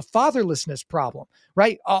that has a fatherlessness problem,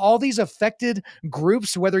 right? All these affected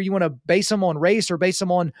groups, whether you want to base them on race or base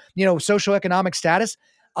them on, socioeconomic status,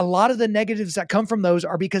 a lot of the negatives that come from those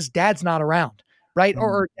are because dad's not around, right?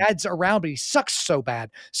 Or dad's around, but he sucks so bad.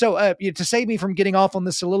 So to save me from getting off on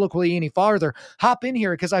this soliloquy any farther, hop in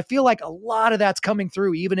here, because I feel like a lot of that's coming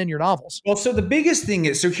through even in your novels. Well, so the biggest thing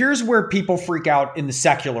is, so here's where people freak out in the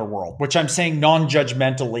secular world, which I'm saying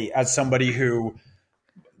non-judgmentally as somebody who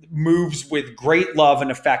moves with great love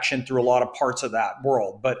and affection through a lot of parts of that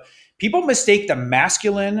world. But people mistake the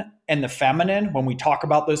masculine and the feminine when we talk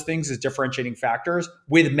about those things as differentiating factors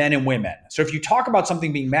with men and women. So if you talk about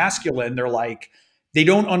something being masculine, they're like, they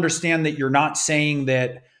don't understand that you're not saying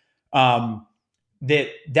that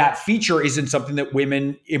that feature isn't something that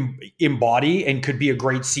women embody and could be a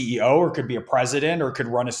great CEO or could be a president or could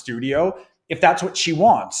run a studio if that's what she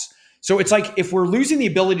wants. So it's like, if we're losing the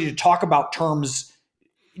ability to talk about terms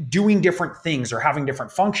doing different things or having different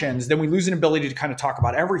functions, then we lose an ability to kind of talk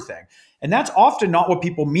about everything. And that's often not what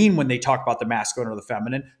people mean when they talk about the masculine or the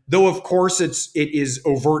feminine, though of course it is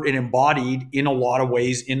overt and embodied in a lot of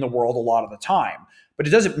ways in the world a lot of the time. But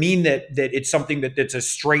it doesn't mean that it's something that's a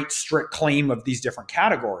strict claim of these different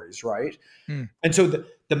categories, right? And so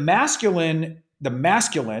the masculine,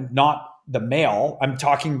 not the male, I'm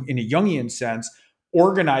talking in a Jungian sense,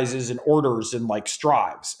 organizes and orders and like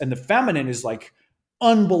strives. And the feminine is like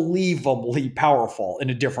unbelievably powerful in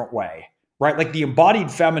a different way, right? Like the embodied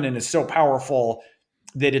feminine is so powerful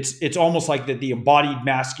that it's almost like that the embodied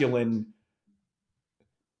masculine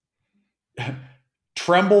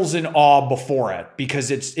trembles in awe before it, because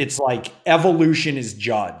it's like evolution is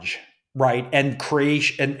judge, right? And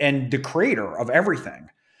creation and the creator of everything.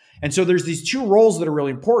 And so there's these two roles that are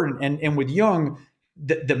really important. And with Jung,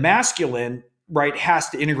 the masculine, right, has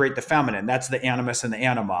to integrate the feminine. That's the animus and the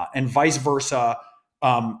anima, and vice versa.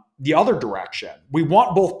 The other direction. We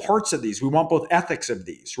want both parts of these. We want both ethics of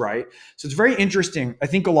these, right? So it's very interesting. I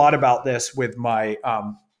think a lot about this with my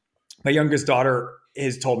my youngest daughter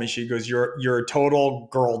has told me, she goes, you're a total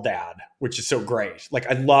girl dad, which is so great. Like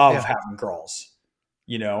I love having girls,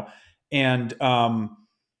 and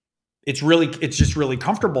it's just really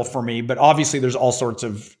comfortable for me. But obviously there's all sorts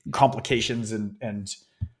of complications and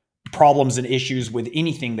problems and issues with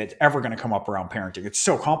anything that's ever going to come up around parenting. It's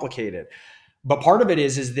so complicated. But part of it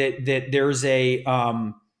is that there's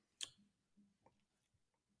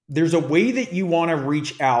a way that you want to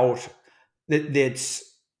reach out that's,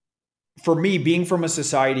 for me, being from a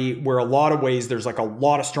society where a lot of ways there's like a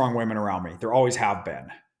lot of strong women around me. There always have been,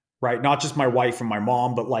 right? Not just my wife and my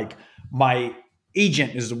mom, but like my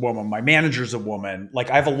agent is a woman, my manager's a woman.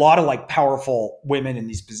 Like I have a lot of like powerful women in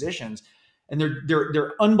these positions, and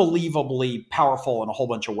they're unbelievably powerful in a whole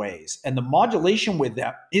bunch of ways. And the modulation with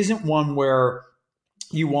that isn't one where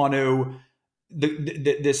you want to,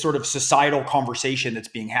 this sort of societal conversation that's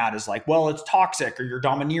being had is like, well, it's toxic, or you're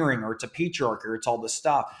domineering, or it's a patriarch, or it's all this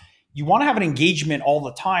stuff. You want to have an engagement all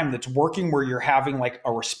the time that's working, where you're having like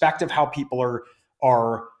a respect of how people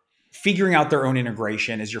are figuring out their own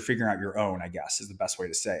integration as you're figuring out your own, I guess is the best way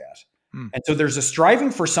to say it. And so there's a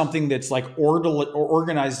striving for something that's like orderly or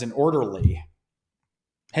organized and orderly.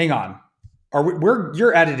 Hang on.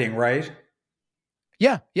 You're editing, right?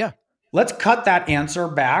 Yeah. Let's cut that answer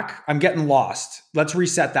back. I'm getting lost. Let's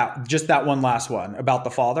reset that. Just that one last one about the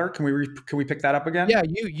father. Can we pick that up again? Yeah,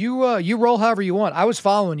 you roll however you want. I was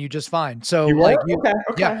following you just fine. So okay.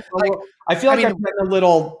 Yeah, well, I feel like I'm getting a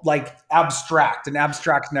little like abstract, and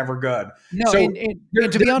abstract's never good. No, so, and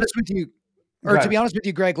to be honest with you, to be honest with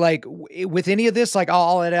you, Greg, like with any of this, like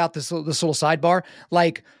I'll edit out this little sidebar.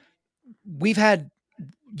 Like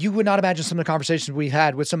you would not imagine some of the conversations we've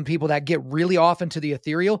had with some people that get really off into the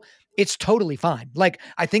ethereal. It's totally fine. Like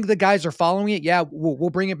I think the guys are following it. Yeah, we'll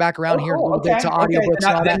bring it back around here a little bit to audiobooks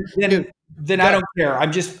and all that. Then I don't care.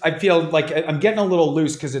 I feel like I'm getting a little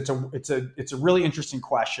loose because it's a really interesting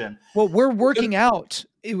question. Well, we're working out.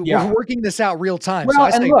 Yeah. We're working this out real time.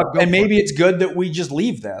 Well, so maybe it's good that we just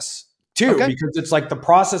leave this too, because it's like the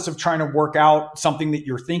process of trying to work out something that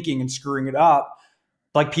you're thinking and screwing it up.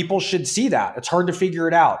 Like people should see that. It's hard to figure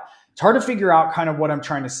it out. It's hard to figure out kind of what I'm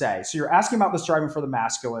trying to say. So you're asking about the striving for the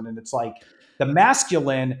masculine, and it's like the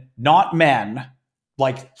masculine, not men,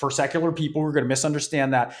 like for secular people who are going to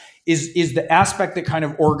misunderstand that, is the aspect that kind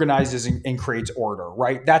of organizes and creates order,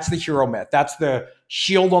 right? That's the hero myth. That's the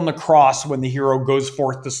shield on the cross when the hero goes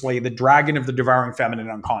forth to slay the dragon of the devouring feminine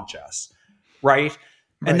unconscious, right?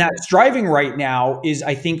 And that striving right now is,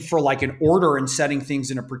 I think, for like an order and setting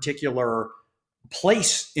things in a particular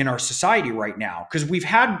place in our society right now, because we've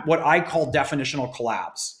had what I call definitional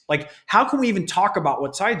collapse. Like, how can we even talk about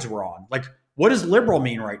what sides we're on? Like, what does liberal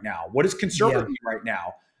mean right now? What does conservative mean right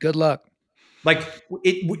now? Good luck. Like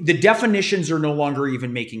the definitions are no longer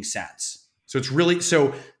even making sense. So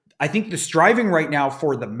I think the striving right now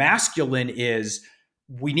for the masculine is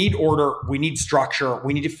we need order, we need structure,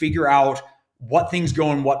 we need to figure out what things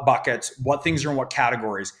go in what buckets, what things are in what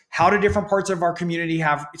categories, how do different parts of our community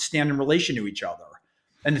stand in relation to each other.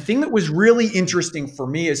 And the thing that was really interesting for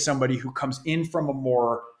me as somebody who comes in from a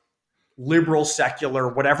more liberal, secular,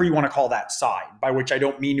 whatever you want to call that side, by which I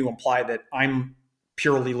don't mean to imply that I'm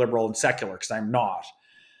purely liberal and secular, because I'm not,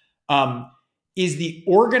 is the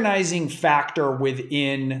organizing factor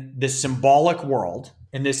within the symbolic world.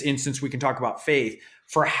 In this instance, we can talk about faith,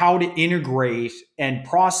 for how to integrate and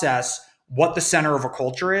process what the center of a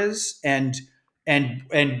culture is, and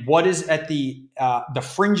what is at the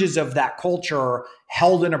fringes of that culture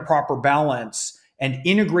held in a proper balance and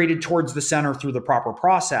integrated towards the center through the proper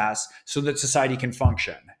process so that society can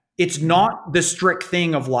function. It's not the strict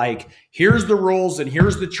thing of like, here's the rules and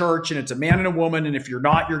here's the church and it's a man and a woman, and if you're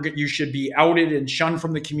not, you should be outed and shunned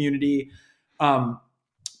from the community.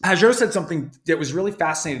 Pageau said something that was really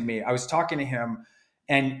fascinating to me. I was talking to him,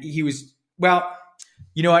 and he was, well,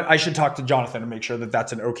 you know what? I should talk to Jonathan and make sure that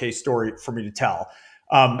that's an okay story for me to tell.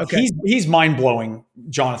 He's mind-blowing,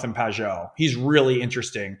 Jonathan Pageau. He's really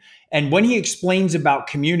interesting. And when he explains about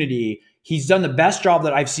community, he's done the best job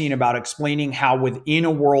that I've seen about explaining how within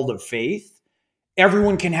a world of faith,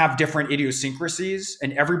 everyone can have different idiosyncrasies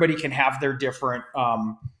and everybody can have their different,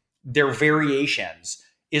 their variations.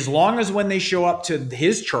 As long as when they show up to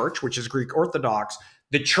his church, which is Greek Orthodox,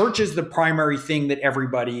 the church is the primary thing that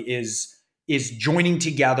everybody is joining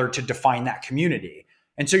together to define that community.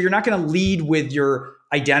 And so you're not going to lead with your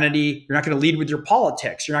identity. You're not going to lead with your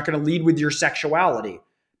politics. You're not going to lead with your sexuality.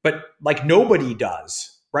 But like nobody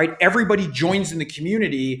does, right? Everybody joins in the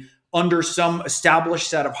community under some established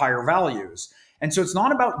set of higher values. And so it's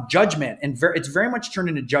not about judgment, and it's very much turned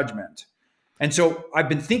into judgment. And so I've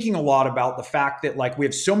been thinking a lot about the fact that like we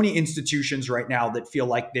have so many institutions right now that feel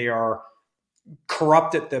like they are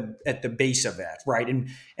corrupt at the base of it, right?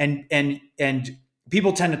 And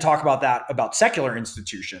people tend to talk about that about secular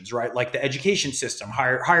institutions, right? Like the education system,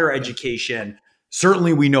 higher education.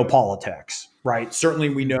 Certainly we know politics, right? Certainly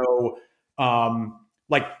we know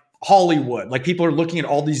like Hollywood. Like people are looking at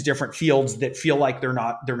all these different fields that feel like they're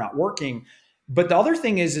not working. But the other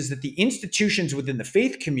thing is that the institutions within the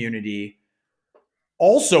faith community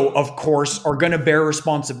also, of course, are going to bear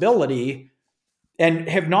responsibility and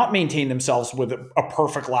have not maintained themselves with a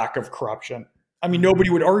perfect lack of corruption. I mean, nobody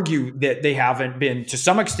would argue that they haven't been, to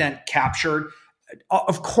some extent, captured.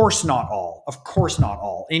 Of course not all. Of course not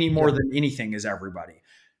all. Any more than anything is everybody.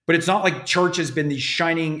 But it's not like church has been these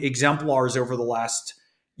shining exemplars over the last,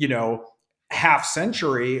 half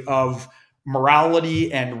century of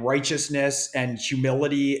morality and righteousness and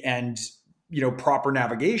humility and, proper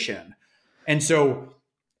navigation. And so,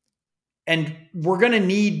 and we're going to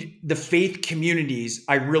need the faith communities,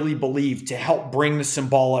 I really believe, to help bring the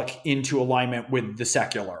symbolic into alignment with the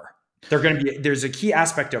secular. There's a key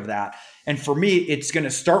aspect of that. And for me, it's going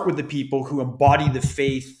to start with the people who embody the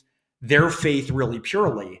faith, their faith really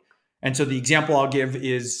purely. And so the example I'll give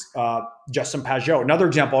is Justin Pajot. Another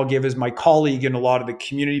example I'll give is my colleague in a lot of the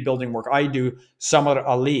community building work I do, Samar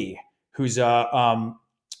Ali, who's a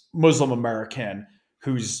Muslim American,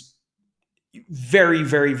 who's very,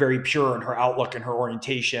 very, very pure in her outlook and her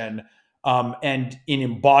orientation, and in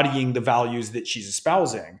embodying the values that she's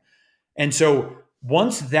espousing. And so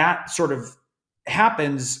once that sort of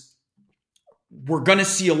happens, we're going to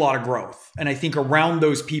see a lot of growth. And I think around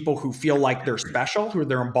those people who feel like they're special, who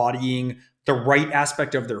they're embodying the right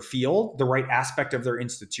aspect of their field, the right aspect of their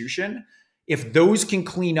institution, if those can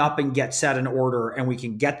clean up and get set in order, and we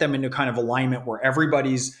can get them into kind of alignment where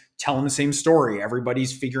everybody's telling the same story,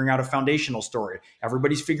 everybody's figuring out a foundational story,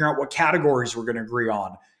 everybody's figuring out what categories we're going to agree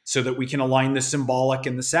on so that we can align the symbolic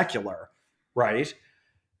and the secular, right?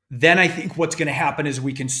 Then I think what's going to happen is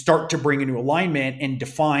we can start to bring into alignment and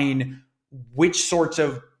define which sorts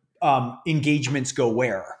of engagements go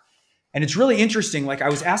where. And it's really interesting. Like I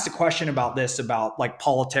was asked a question about this, about like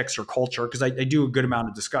politics or culture, because I do a good amount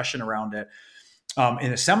of discussion around it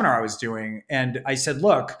in a seminar I was doing. And I said,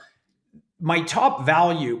 look, my top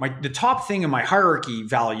value, the top thing in my hierarchy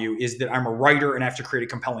value is that I'm a writer and I have to create a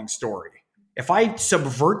compelling story. If I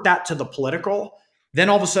subvert that to the political, then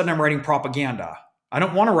all of a sudden I'm writing propaganda. I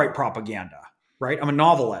don't want to write propaganda, right? I'm a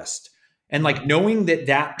novelist. And like knowing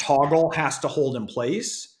that toggle has to hold in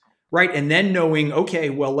place, right? And then knowing, okay,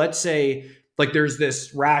 well, let's say like there's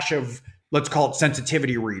this rash of, let's call it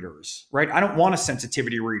sensitivity readers, right? I don't want a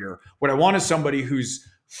sensitivity reader. What I want is somebody who's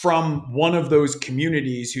from one of those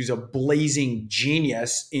communities, who's a blazing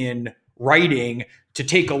genius in writing, to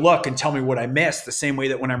take a look and tell me what I missed, the same way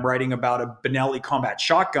that when I'm writing about a Benelli combat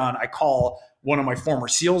shotgun, I call one of my former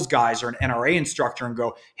SEALs guys or an NRA instructor and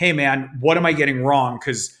go, hey man, what am I getting wrong?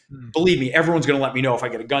 Because believe me, everyone's going to let me know if I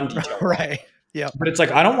get a gun detail. Right. Yeah. But it's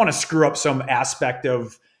like, I don't want to screw up some aspect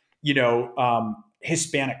of,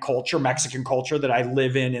 Hispanic culture, Mexican culture that I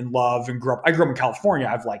live in and love and grew up. I grew up in California.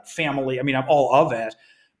 I have like family. I mean, I'm all of it,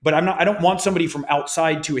 but I don't want somebody from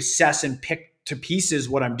outside to assess and pick to pieces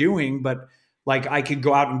what I'm doing. But like I could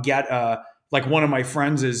go out and get like one of my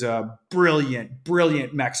friends is a brilliant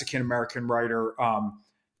Mexican-American writer,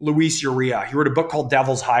 Luis Uria. He wrote a book called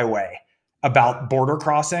Devil's Highway about border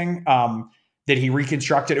crossing that he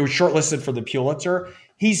reconstructed. It was shortlisted for the Pulitzer.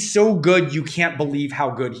 He's so good, you can't believe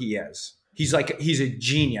how good he is. He's a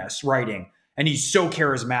genius writing, and he's so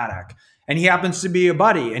charismatic. And he happens to be a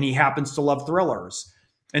buddy, and he happens to love thrillers.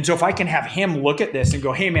 And so if I can have him look at this and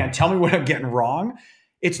go, hey man, tell me what I'm getting wrong.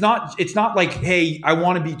 It's not like, hey, I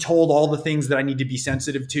want to be told all the things that I need to be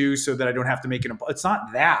sensitive to so that I don't have to make it. It's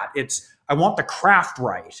not that. It's, I want the craft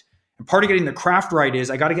right. And part of getting the craft right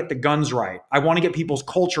is I got to get the guns right. I want to get people's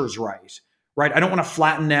cultures right? I don't want to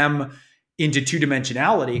flatten them into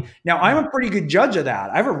two-dimensionality. Now, I'm a pretty good judge of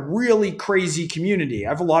that. I have a really crazy community. I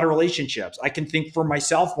have a lot of relationships. I can think for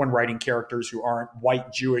myself when writing characters who aren't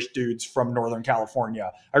white Jewish dudes from Northern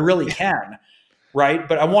California. I really can. Right.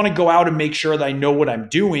 But I want to go out and make sure that I know what I'm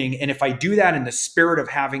doing. And if I do that in the spirit of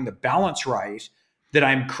having the balance right, that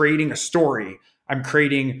I'm creating a story, I'm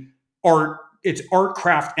creating art, it's art,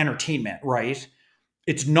 craft, entertainment, right?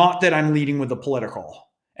 It's not that I'm leading with the political.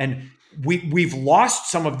 And we've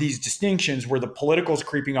lost some of these distinctions where the political is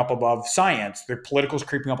creeping up above science, the political is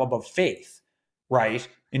creeping up above faith, right?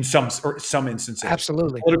 In some instances,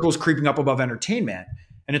 Absolutely. political is creeping up above entertainment,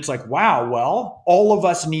 and it's like, wow, well, all of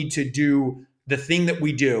us need to do the thing that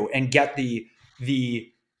we do and get the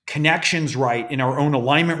connections right in our own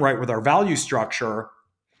alignment right with our value structure,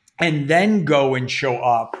 and then go and show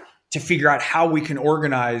up to figure out how we can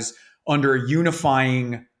organize under a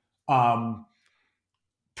unifying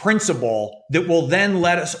principle that will then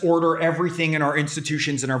let us order everything in our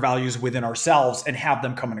institutions and our values within ourselves and have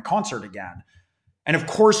them come into concert again. And of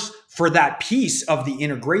course, for that piece of the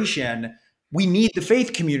integration, we need the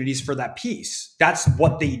faith communities for that piece. That's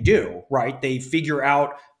what they do, right? They figure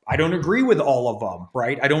out, I don't agree with all of them,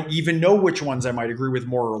 right? I don't even know which ones I might agree with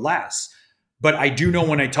more or less. But I do know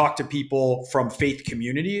when I talk to people from faith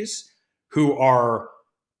communities who are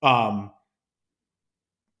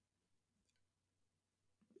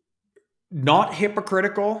not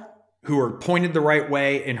hypocritical, who are pointed the right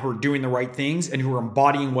way and who are doing the right things and who are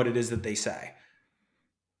embodying what it is that they say.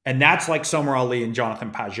 And that's like Somer Ali and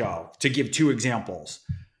Jonathan Pageau, to give two examples.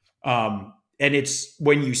 And it's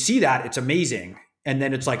when you see that, it's amazing. And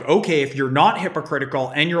then it's like, okay, if you're not hypocritical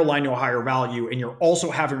and you're aligned to a higher value and you're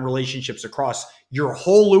also having relationships across your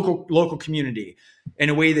whole local community in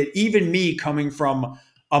a way that even me coming from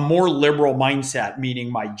a more liberal mindset,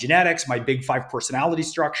 meaning my genetics, my big five personality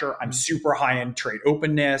structure, I'm super high in trade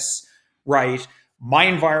openness, right? My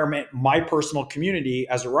environment, my personal community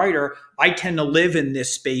as a writer, I tend to live in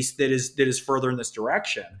this space that is further in this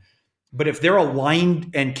direction. But if they're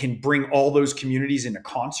aligned and can bring all those communities into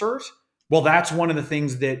concert, well, that's one of the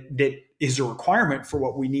things that is a requirement for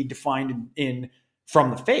what we need to find in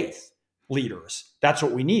from the faith leaders. That's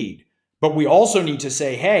what we need. But we also need to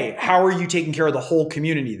say, hey, how are you taking care of the whole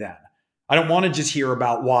community then? I don't want to just hear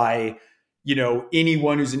about why,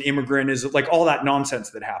 anyone who's an immigrant is like all that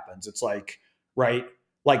nonsense that happens. It's like, right?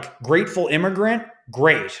 Like grateful immigrant,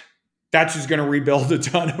 great. That's who's going to rebuild a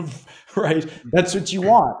ton of, right? That's what you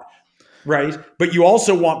want, right? But you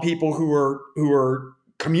also want people who are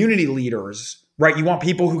community leaders, right? You want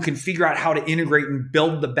people who can figure out how to integrate and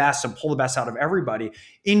build the best and pull the best out of everybody,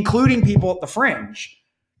 including people at the fringe,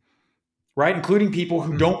 right? Including people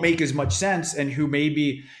who don't make as much sense and who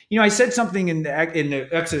maybe, I said something in the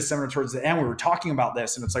Exodus seminar towards the end, we were talking about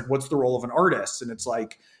this and it's like, what's the role of an artist? And it's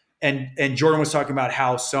like, and Jordan was talking about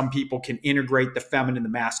how some people can integrate the feminine and the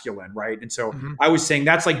masculine, right? And so I was saying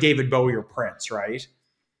that's like David Bowie or Prince, right?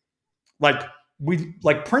 Like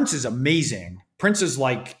Prince is amazing. Prince is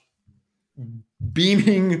like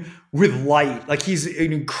beaming with light. Like he's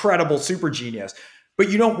an incredible super genius. But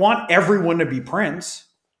you don't want everyone to be Prince.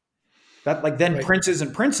 That then right. Prince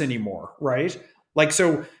isn't Prince anymore, right? Like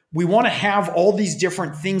so we want to have all these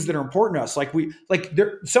different things that are important to us.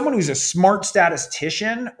 Someone who's a smart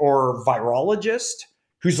statistician or virologist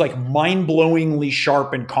who's like mind-blowingly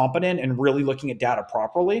sharp and competent and really looking at data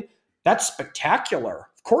properly. That's spectacular.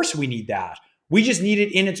 Of course we need that. We just need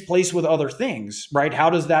it in its place with other things, right? How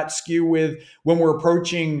does that skew with when we're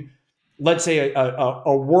approaching, let's say,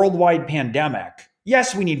 a worldwide pandemic?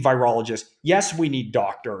 Yes, we need virologists. Yes, we need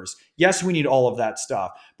doctors. Yes, we need all of that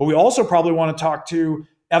stuff. But we also probably want to talk to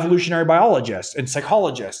evolutionary biologists and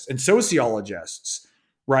psychologists and sociologists,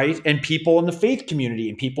 right? And people in the faith community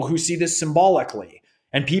and people who see this symbolically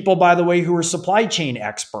and people, by the way, who are supply chain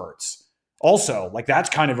experts. Also, like that's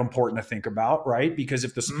kind of important to think about, right? Because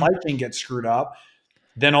if the supply chain gets screwed up,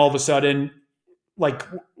 then all of a sudden, like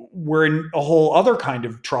we're in a whole other kind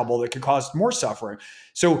of trouble that could cause more suffering.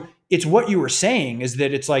 So it's what you were saying is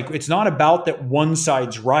that it's like, it's not about that one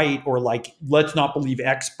side's right or like, let's not believe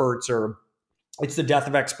experts or it's the death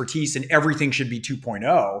of expertise and everything should be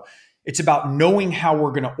 2.0. It's about knowing how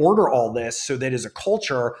we're going to order all this so that as a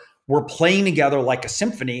culture, we're playing together like a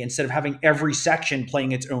symphony instead of having every section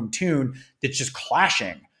playing its own tune that's just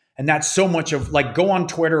clashing. And that's so much of like, go on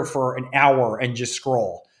Twitter for an hour and just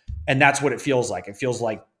scroll. And that's what it feels like. It feels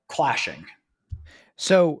like clashing.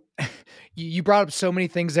 So you brought up so many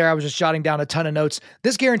things there. I was just jotting down a ton of notes.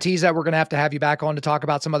 This guarantees that we're going to have you back on to talk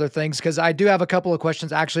about some other things, because I do have a couple of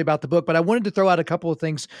questions actually about the book, but I wanted to throw out a couple of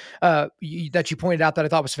things that you pointed out that I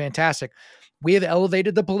thought was fantastic. We have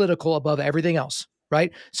elevated the political above everything else,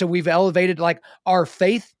 right? So we've elevated like our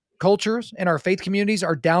faith cultures and our faith communities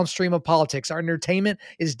are downstream of politics. Our entertainment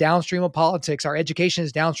is downstream of politics. Our education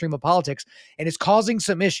is downstream of politics, and it's causing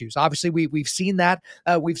some issues. Obviously, we've seen that.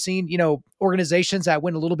 We've seen, organizations that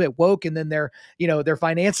went a little bit woke, and then their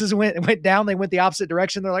finances went down. They went the opposite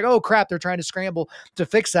direction. They're like, oh crap, they're trying to scramble to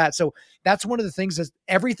fix that. So that's one of the things, is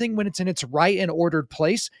everything, when it's in its right and ordered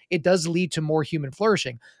place, it does lead to more human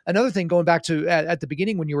flourishing. Another thing, going back to at the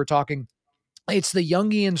beginning when you were talking, it's the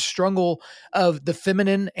Jungian struggle of the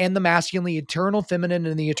feminine and the masculine, the eternal feminine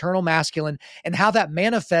and the eternal masculine, and how that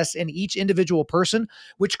manifests in each individual person,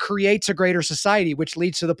 which creates a greater society, which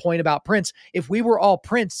leads to the point about Prince. If we were all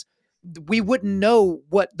Prince, we wouldn't know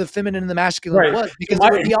what the feminine and the masculine was, because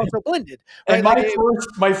it would be also blended. Right? And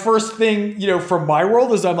my first thing, from my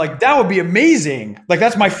world is, I'm like, that would be amazing. Like,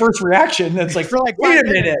 that's my first reaction. It's like, wait a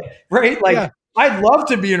minute, right? Like, yeah. I'd love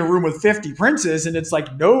to be in a room with 50 princes, and it's like,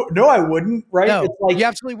 no, I wouldn't, right? No, it's like, you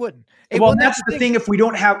absolutely wouldn't. Well, that's the thing. If we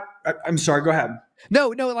don't have, I'm sorry, go ahead. No,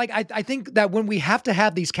 like I think that when we have to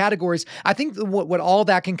have these categories, I think what all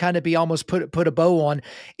that can kind of be almost put a bow on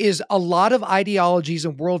is a lot of ideologies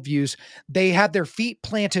and worldviews. They have their feet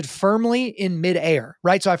planted firmly in midair,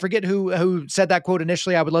 right? So I forget who said that quote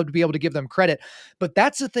initially. I would love to be able to give them credit, but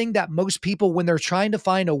that's the thing that most people, when they're trying to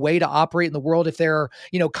find a way to operate in the world, if they're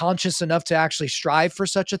conscious enough to actually strive for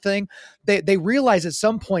such a thing, they realize at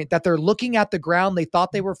some point that they're looking at the ground. They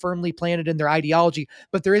thought they were firmly planted in their ideology,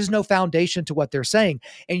 but there is no foundation to what they're saying.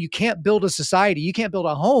 And you can't build a society, you can't build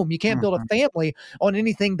a home, you can't build a family on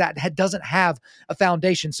anything that doesn't have a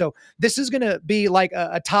foundation. So this is going to be like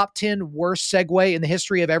a top 10 worst segue in the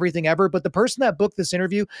history of everything ever. But the person that booked this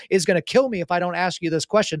interview is going to kill me if I don't ask you this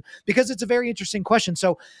question, because it's a very interesting question.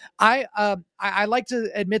 So I like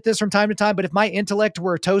to admit this from time to time, but if my intellect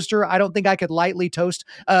were a toaster, I don't think I could lightly toast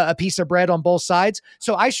a piece of bread on both sides.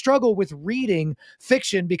 So I struggle with reading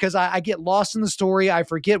fiction because I get lost in the story. I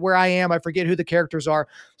forget where I am. I forget who the characters are.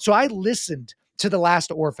 So I listened to The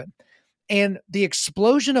Last Orphan, and the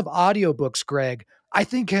explosion of audiobooks, Greg, I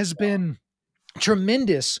think has been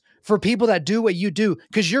tremendous for people that do what you do,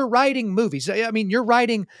 because you're writing movies. I mean, you're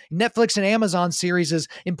writing Netflix and Amazon series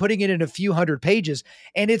and putting it in a few hundred pages.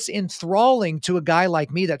 And it's enthralling to a guy like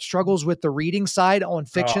me that struggles with the reading side on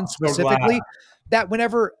fiction specifically, that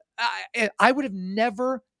whenever I would have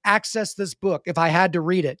never accessed this book if I had to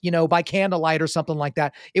read it, by candlelight or something like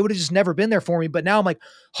that. It would have just never been there for me. But now I'm like,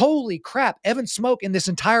 holy crap, Evan Smoke and this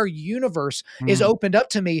entire universe is opened up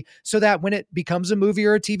to me, so that when it becomes a movie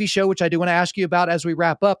or a TV show, which I do want to ask you about as we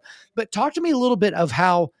wrap up, but talk to me a little bit of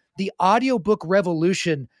how the audiobook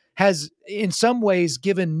revolution has in some ways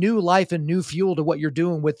given new life and new fuel to what you're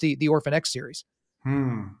doing with the Orphan X series.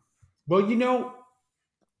 Well,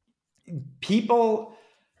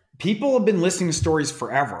 people have been listening to stories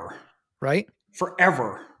forever. Right?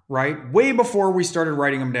 Forever, right? Way before we started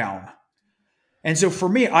writing them down. And so for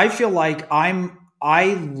me, I feel like I'm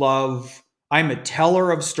a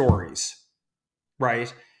teller of stories,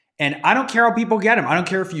 right? And I don't care how people get them. I don't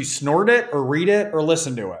care if you snort it or read it or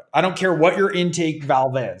listen to it. I don't care what your intake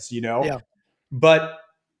valve is, Yeah. But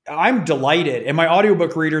I'm delighted. And my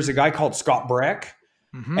audiobook reader is a guy called Scott Brick.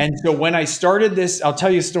 Mm-hmm. And so when I started this, I'll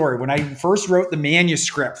tell you a story. When I first wrote the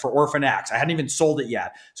manuscript for Orphan X, I hadn't even sold it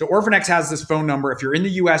yet. So Orphan X has this phone number. If you're in the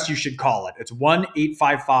US, you should call it. It's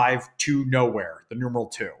 1-855-2-NOWHERE, the numeral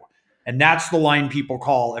 2. And that's the line people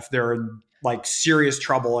call if they're in like serious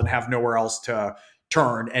trouble and have nowhere else to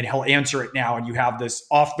turn. And he'll answer it now. And you have this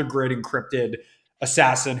off the grid encrypted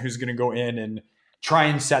assassin who's going to go in and try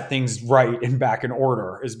and set things right and back in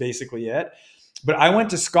order is basically it. But I went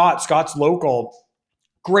to Scott's local.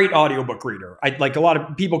 Great audiobook reader. Like a lot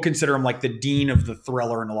of people consider him like the dean of the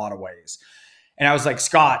thriller in a lot of ways. And I was like,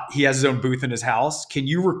 Scott, he has his own booth in his house. Can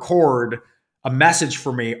you record a message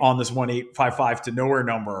for me on this 1-855-2-NOWHERE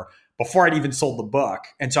number before I'd even sold the book?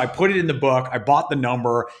 And so I put it in the book. I bought the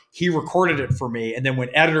number. He recorded it for me. And then when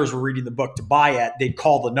editors were reading the book to buy it, they'd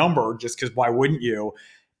call the number just because why wouldn't you?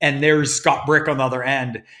 And there's Scott Brick on the other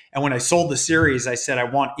end. And when I sold the series, I said, I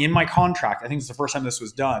want in my contract, I think it's the first time this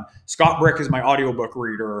was done, Scott Brick is my audiobook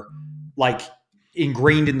reader, like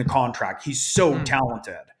ingrained in the contract. He's so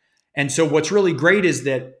talented. And so what's really great is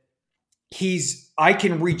that I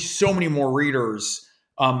can reach so many more readers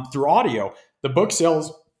through audio. The book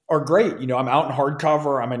sales are great. I'm out in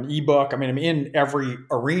hardcover, I'm an ebook. I mean, I'm in every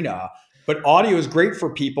arena. But audio is great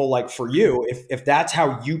for people like for you. If that's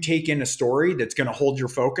how you take in a story that's going to hold your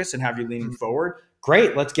focus and have you leaning forward,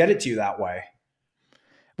 great. Let's get it to you that way.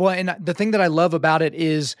 Well, and the thing that I love about it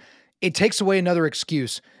is it takes away another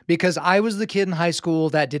excuse, because I was the kid in high school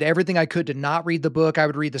that did everything I could to not read the book. I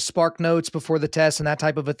would read the Spark Notes before the test and that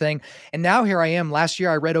type of a thing. And now here I am. Last year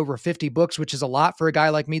I read over 50 books, which is a lot for a guy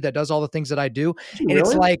like me that does all the things that I do. And it's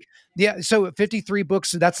Really? like, yeah, so 53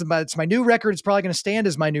 books, that's my new record. It's probably going to stand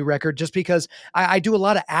as my new record just because I do a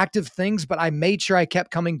lot of active things, but I made sure I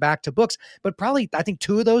kept coming back to books. But probably I think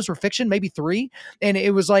 2 of those were fiction, maybe 3. And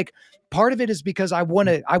it was like, part of it is because I want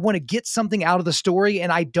to get something out of the story,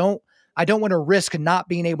 and I don't want to risk not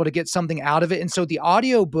being able to get something out of it. And so the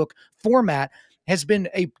audiobook format has been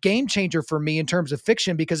a game changer for me in terms of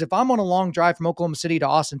fiction, because if I'm on a long drive from Oklahoma City to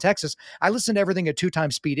Austin, Texas, I listen to everything at 2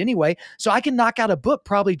 times speed anyway. So I can knock out a book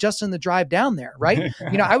probably just in the drive down there. Right.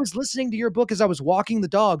 I was listening to your book as I was walking the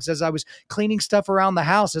dogs, as I was cleaning stuff around the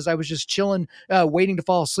house, as I was just chilling, waiting to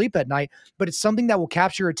fall asleep at night. But it's something that will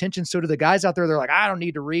capture your attention. So to the guys out there, they're like, I don't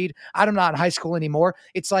need to read. I'm not in high school anymore.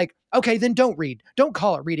 It's like, okay, then don't read. Don't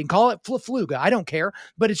call it reading. Call it fluga. I don't care.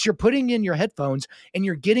 But it's you're putting in your headphones and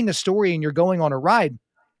you're getting a story and you're going on a ride.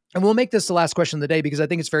 And we'll make this the last question of the day because I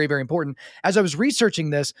think it's very, very important. As I was researching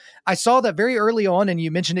this, I saw that very early on, and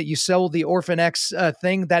you mentioned it, you sold the Orphan X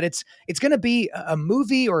thing, that it's going to be a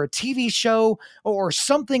movie or a TV show or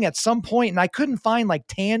something at some point. And I couldn't find like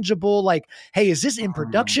tangible, like, hey, is this in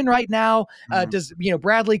production right now? Does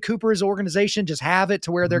Bradley Cooper's organization just have it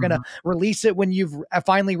to where they're going to release it when you've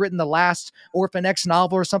finally written the last Orphan X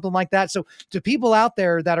novel or something like that? So to people out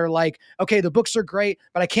there that are like, okay, the books are great,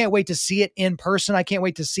 but I can't wait to see it in person. I can't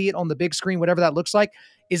wait to see it on the big screen, whatever that looks like.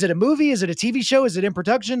 Is it a movie? Is it a TV show? Is it in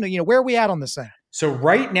production? Where are we at on this thing? So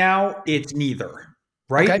right now it's neither.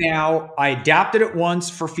 Now I adapted it once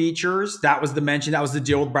for features. That was the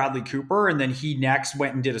deal with Bradley Cooper. And then he next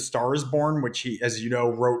went and did A Star Is Born, which he, as you know,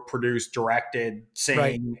 wrote, produced, directed,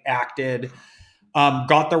 sang, acted,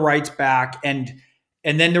 got the rights back.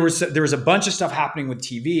 And then there was a bunch of stuff happening with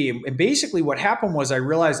TV. And basically what happened was I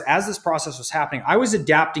realized as this process was happening, I was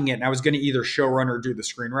adapting it and I was going to either showrun or do the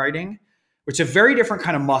screenwriting, which is a very different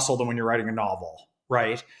kind of muscle than when you're writing a novel,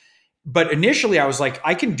 right? But initially I was like,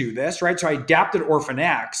 I can do this, right? So I adapted Orphan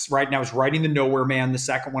X, right? And I was writing The Nowhere Man. The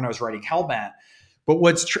second one I was writing Hellbent. But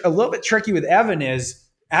what's a little bit tricky with Evan is,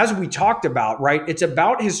 as we talked about, right? It's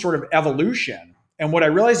about his sort of evolution. And what I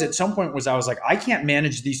realized at some point was I was like, I can't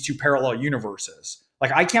manage these 2 parallel universes.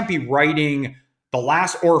 Like I can't be writing The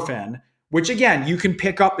Last Orphan, which again, you can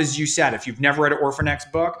pick up, as you said, if you've never read an Orphan X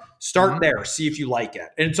book, start there, see if you like it.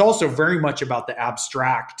 And it's also very much about the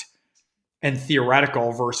abstract and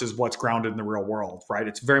theoretical versus what's grounded in the real world, right?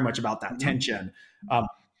 It's very much about that tension,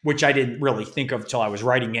 which I didn't really think of till I was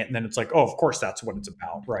writing it. And then it's like, oh, of course that's what it's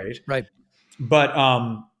about, right? Right. But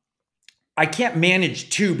I can't manage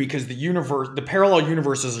 2 because the parallel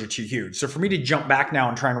universes are too huge. So for me to jump back now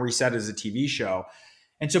and try and reset as a TV show.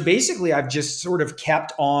 And so basically I've just sort of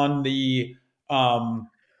kept on the, I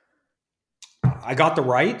got the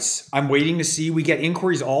rights. I'm waiting to see, we get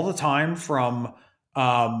inquiries all the time from,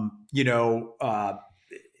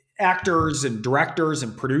 actors and directors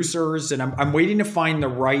and producers. And I'm waiting to find the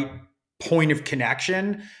right point of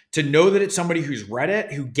connection to know that it's somebody who's read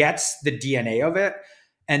it, who gets the DNA of it.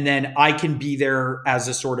 And then I can be there as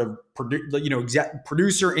a sort of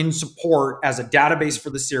producer in support as a database for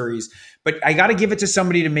the series. But I got to give it to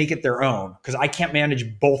somebody to make it their own because I can't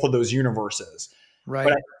manage both of those universes.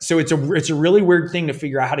 Right. So it's a really weird thing to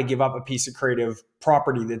figure out how to give up a piece of creative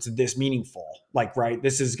property that's this meaningful. Like, right, I'm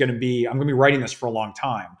going to be writing this for a long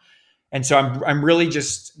time. And so I'm really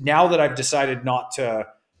just, now that I've decided not to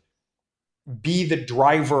be the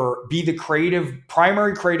driver, be the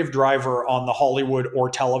primary creative driver on the Hollywood or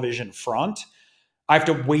television front, I have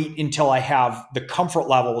to wait until I have the comfort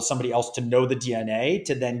level with somebody else to know the DNA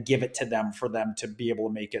to then give it to them for them to be able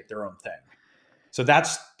to make it their own thing. So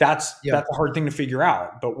that's a hard thing to figure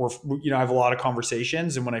out, but I have a lot of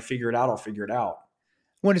conversations, and when I figure it out, I'll figure it out.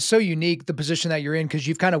 When it's so unique, the position that you're in, because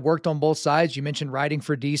you've kind of worked on both sides. You mentioned writing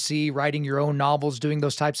for DC, writing your own novels, doing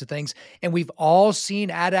those types of things. And we've all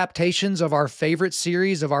seen adaptations of our favorite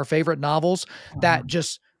series, of our favorite novels that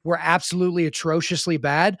just were absolutely atrociously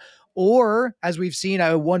bad. Or, as we've seen,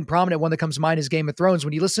 one prominent one that comes to mind is Game of Thrones.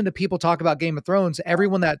 When you listen to people talk about Game of Thrones,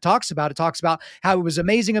 everyone that talks about how it was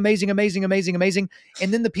amazing, amazing, amazing, amazing, amazing.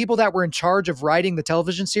 And then the people that were in charge of writing the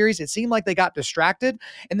television series, it seemed like they got distracted.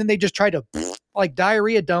 And then they just tried to like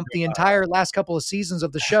diarrhea dump the entire last couple of seasons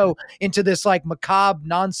of the show into this like macabre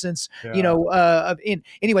nonsense,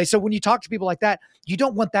 anyway. So when you talk to people like that, you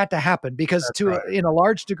don't want that to happen because in a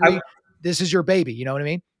large degree, this is your baby. You know what I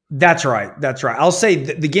mean? That's right. I'll say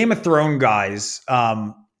the Game of Thrones guys,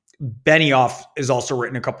 Benioff has also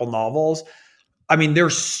written a couple novels. I mean, they're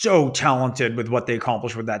so talented with what they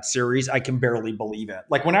accomplished with that series. I can barely believe it.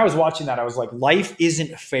 Like when I was watching that, I was like, life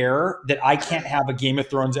isn't fair that I can't have a Game of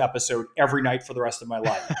Thrones episode every night for the rest of my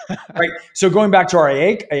life. Right. So going back to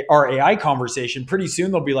our AI conversation, pretty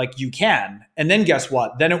soon they'll be like, you can. And then guess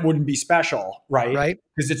what? Then it wouldn't be special. Right.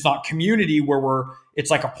 Because it's not community where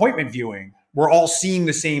it's like appointment viewing. We're all seeing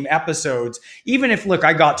the same episodes. Even if, look,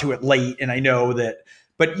 I got to it late and I know that,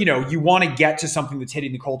 but you want to get to something that's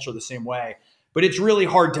hitting the culture the same way. But it's really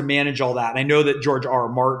hard to manage all that. And I know that George R. R.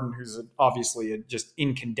 Martin, who's obviously a just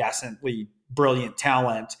incandescently brilliant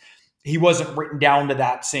talent, he wasn't written down to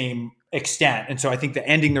that same extent. And so I think the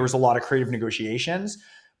ending, there was a lot of creative negotiations.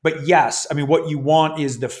 But yes, I mean, what you want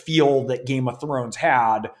is the feel that Game of Thrones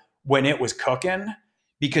had when it was cooking,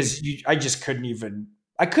 because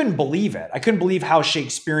I couldn't believe it. I couldn't believe how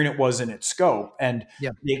Shakespearean it was in its scope. And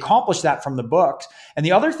they accomplished that from the books. And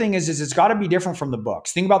the other thing is it's got to be different from the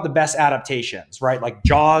books. Think about the best adaptations, right? Like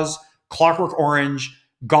Jaws, Clockwork Orange,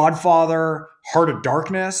 Godfather, Heart of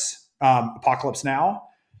Darkness, Apocalypse Now.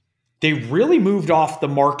 They really moved off the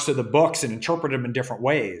marks of the books and interpreted them in different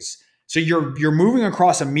ways. So you're moving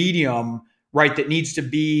across a medium, right, that needs to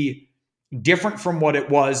be different from what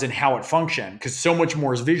it was and how it functioned, because so much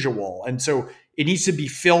more is visual. And so it needs to be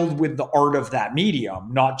filled with the art of that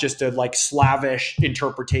medium, not just a like slavish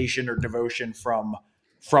interpretation or devotion from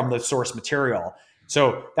the source material.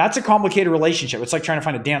 So that's a complicated relationship. It's like trying to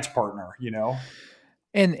find a dance partner,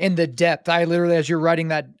 And the depth, I literally, as you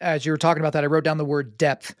were talking about that, I wrote down the word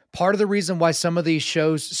depth. Part of the reason why some of these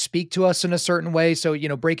shows speak to us in a certain way. So,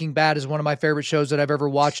 Breaking Bad is one of my favorite shows that I've ever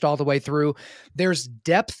watched all the way through. There's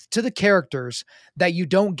depth to the characters that you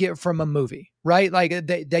don't get from a movie, right? Like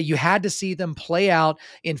that you had to see them play out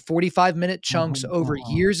in 45-minute chunks over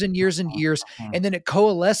years and years and years. And then it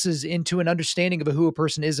coalesces into an understanding of who a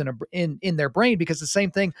person is in their brain, because the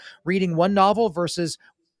same thing, reading one novel versus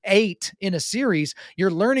 8 in a series, you're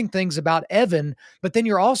learning things about Evan, but then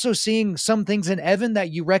you're also seeing some things in Evan that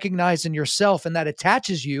you recognize in yourself, and that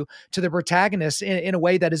attaches you to the protagonist in a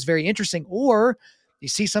way that is very interesting. Or you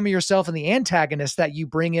see some of yourself in the antagonist that you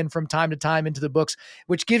bring in from time to time into the books,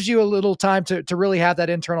 which gives you a little time to really have that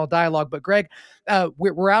internal dialogue. But Greg,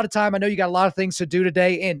 we're out of time. I know you got a lot of things to do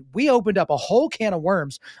today, and we opened up a whole can of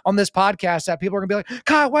worms on this podcast that people are gonna be like,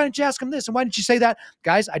 Kyle, why didn't you ask him this? And why didn't you say that?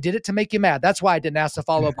 Guys, I did it to make you mad. That's why I didn't ask the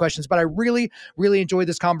follow-up questions, but I really, really enjoyed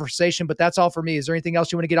this conversation. But that's all for me. Is there anything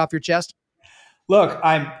else you want to get off your chest? Look,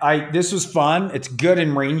 this was fun. It's good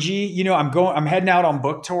and rangy. I'm heading out on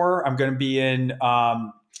book tour. I'm going to be in,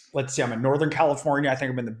 I'm in Northern California. I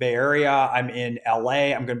think I'm in the Bay Area. I'm in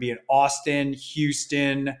LA. I'm going to be in Austin,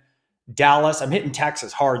 Houston, Dallas. I'm hitting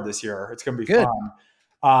Texas hard this year. It's going to be good. Fun.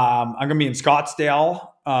 I'm going to be in Scottsdale,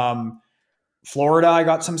 Florida. I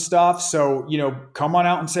got some stuff. So, come on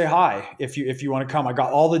out and say hi if you want to come. I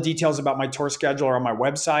got all the details about my tour schedule on my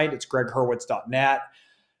website. It's greghurwitz.net.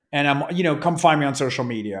 And come find me on social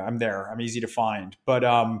media. I'm there. I'm easy to find. But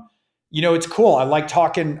it's cool. I like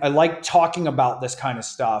talking about this kind of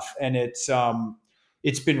stuff. And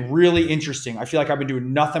it's been really interesting. I feel like I've been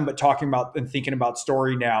doing nothing but talking about and thinking about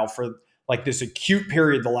story now for like this acute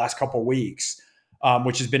period the last couple of weeks,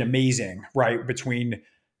 which has been amazing, right? Between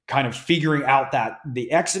kind of figuring out that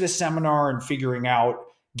the Exodus seminar and figuring out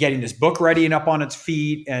getting this book ready and up on its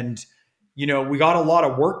feet. And we got a lot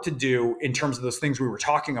of work to do in terms of those things we were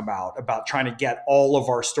talking about trying to get all of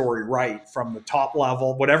our story right from the top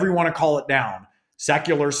level, whatever you want to call it down,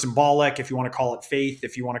 secular, symbolic, if you want to call it faith,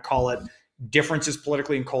 if you want to call it differences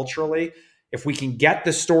politically and culturally. If we can get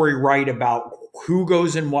the story right about who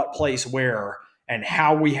goes in what place where and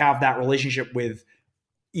how we have that relationship with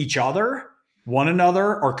each other, one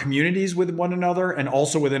another, our communities with one another, and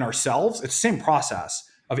also within ourselves, it's the same process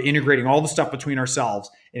of integrating all the stuff between ourselves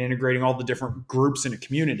and integrating all the different groups in a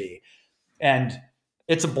community. And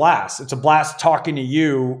it's a blast. It's a blast talking to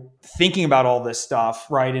you, thinking about all this stuff,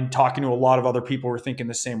 right? And talking to a lot of other people who are thinking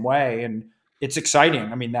the same way. And it's exciting.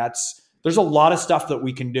 I mean, there's a lot of stuff that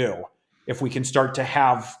we can do if we can start to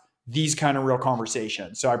have these kind of real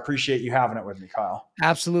conversations. So I appreciate you having it with me, Kyle.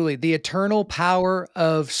 Absolutely. The eternal power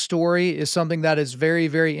of story is something that is very,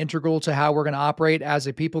 very integral to how we're going to operate as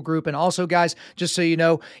a people group. And also, guys, just so you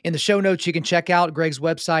know, in the show notes, you can check out Greg's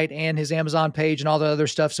website and his Amazon page and all the other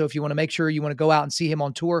stuff. So if you want to make sure you want to go out and see him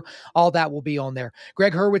on tour, all that will be on there.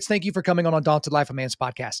 Greg Hurwitz, thank you for coming on Undaunted Life of Man's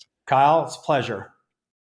podcast. Kyle, it's a pleasure.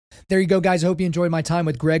 There you go, guys. I hope you enjoyed my time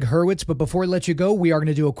with Greg Hurwitz. But before I let you go, we are going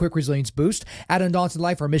to do a quick resilience boost. At Undaunted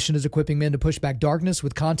Life, our mission is equipping men to push back darkness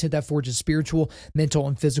with content that forges spiritual, mental,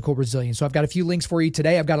 and physical resilience. So I've got a few links for you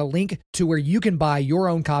today. I've got a link to where you can buy your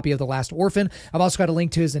own copy of The Last Orphan. I've also got a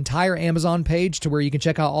link to his entire Amazon page to where you can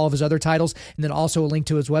check out all of his other titles, and then also a link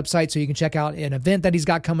to his website so you can check out an event that he's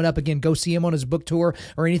got coming up. Again, go see him on his book tour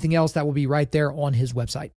or anything else that will be right there on his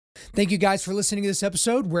website. Thank you guys for listening to this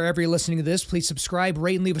episode. Wherever you're listening to this, please subscribe,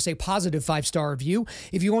 rate, and leave us a positive 5-star review.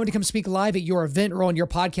 If you want me to come speak live at your event or on your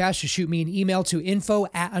podcast, just shoot me an email to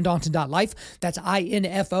info@undaunted.life. That's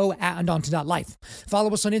info@undaunted.life.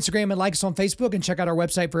 Follow us on Instagram and like us on Facebook, and check out our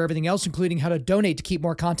website for everything else, including how to donate to keep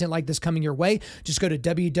more content like this coming your way. Just go to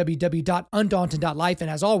www.undaunted.life. And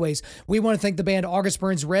as always, we want to thank the band August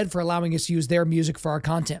Burns Red for allowing us to use their music for our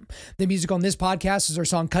content. The music on this podcast is our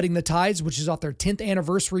song Cutting the Tides, which is off their 10th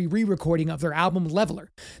anniversary re-recording of their album Leveler.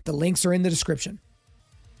 The links are in the description.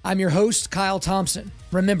 I'm your host, Kyle Thompson.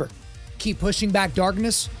 Remember, keep pushing back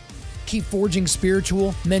darkness, keep forging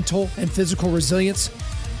spiritual, mental, and physical resilience,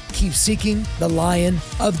 keep seeking the Lion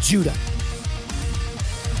of Judah.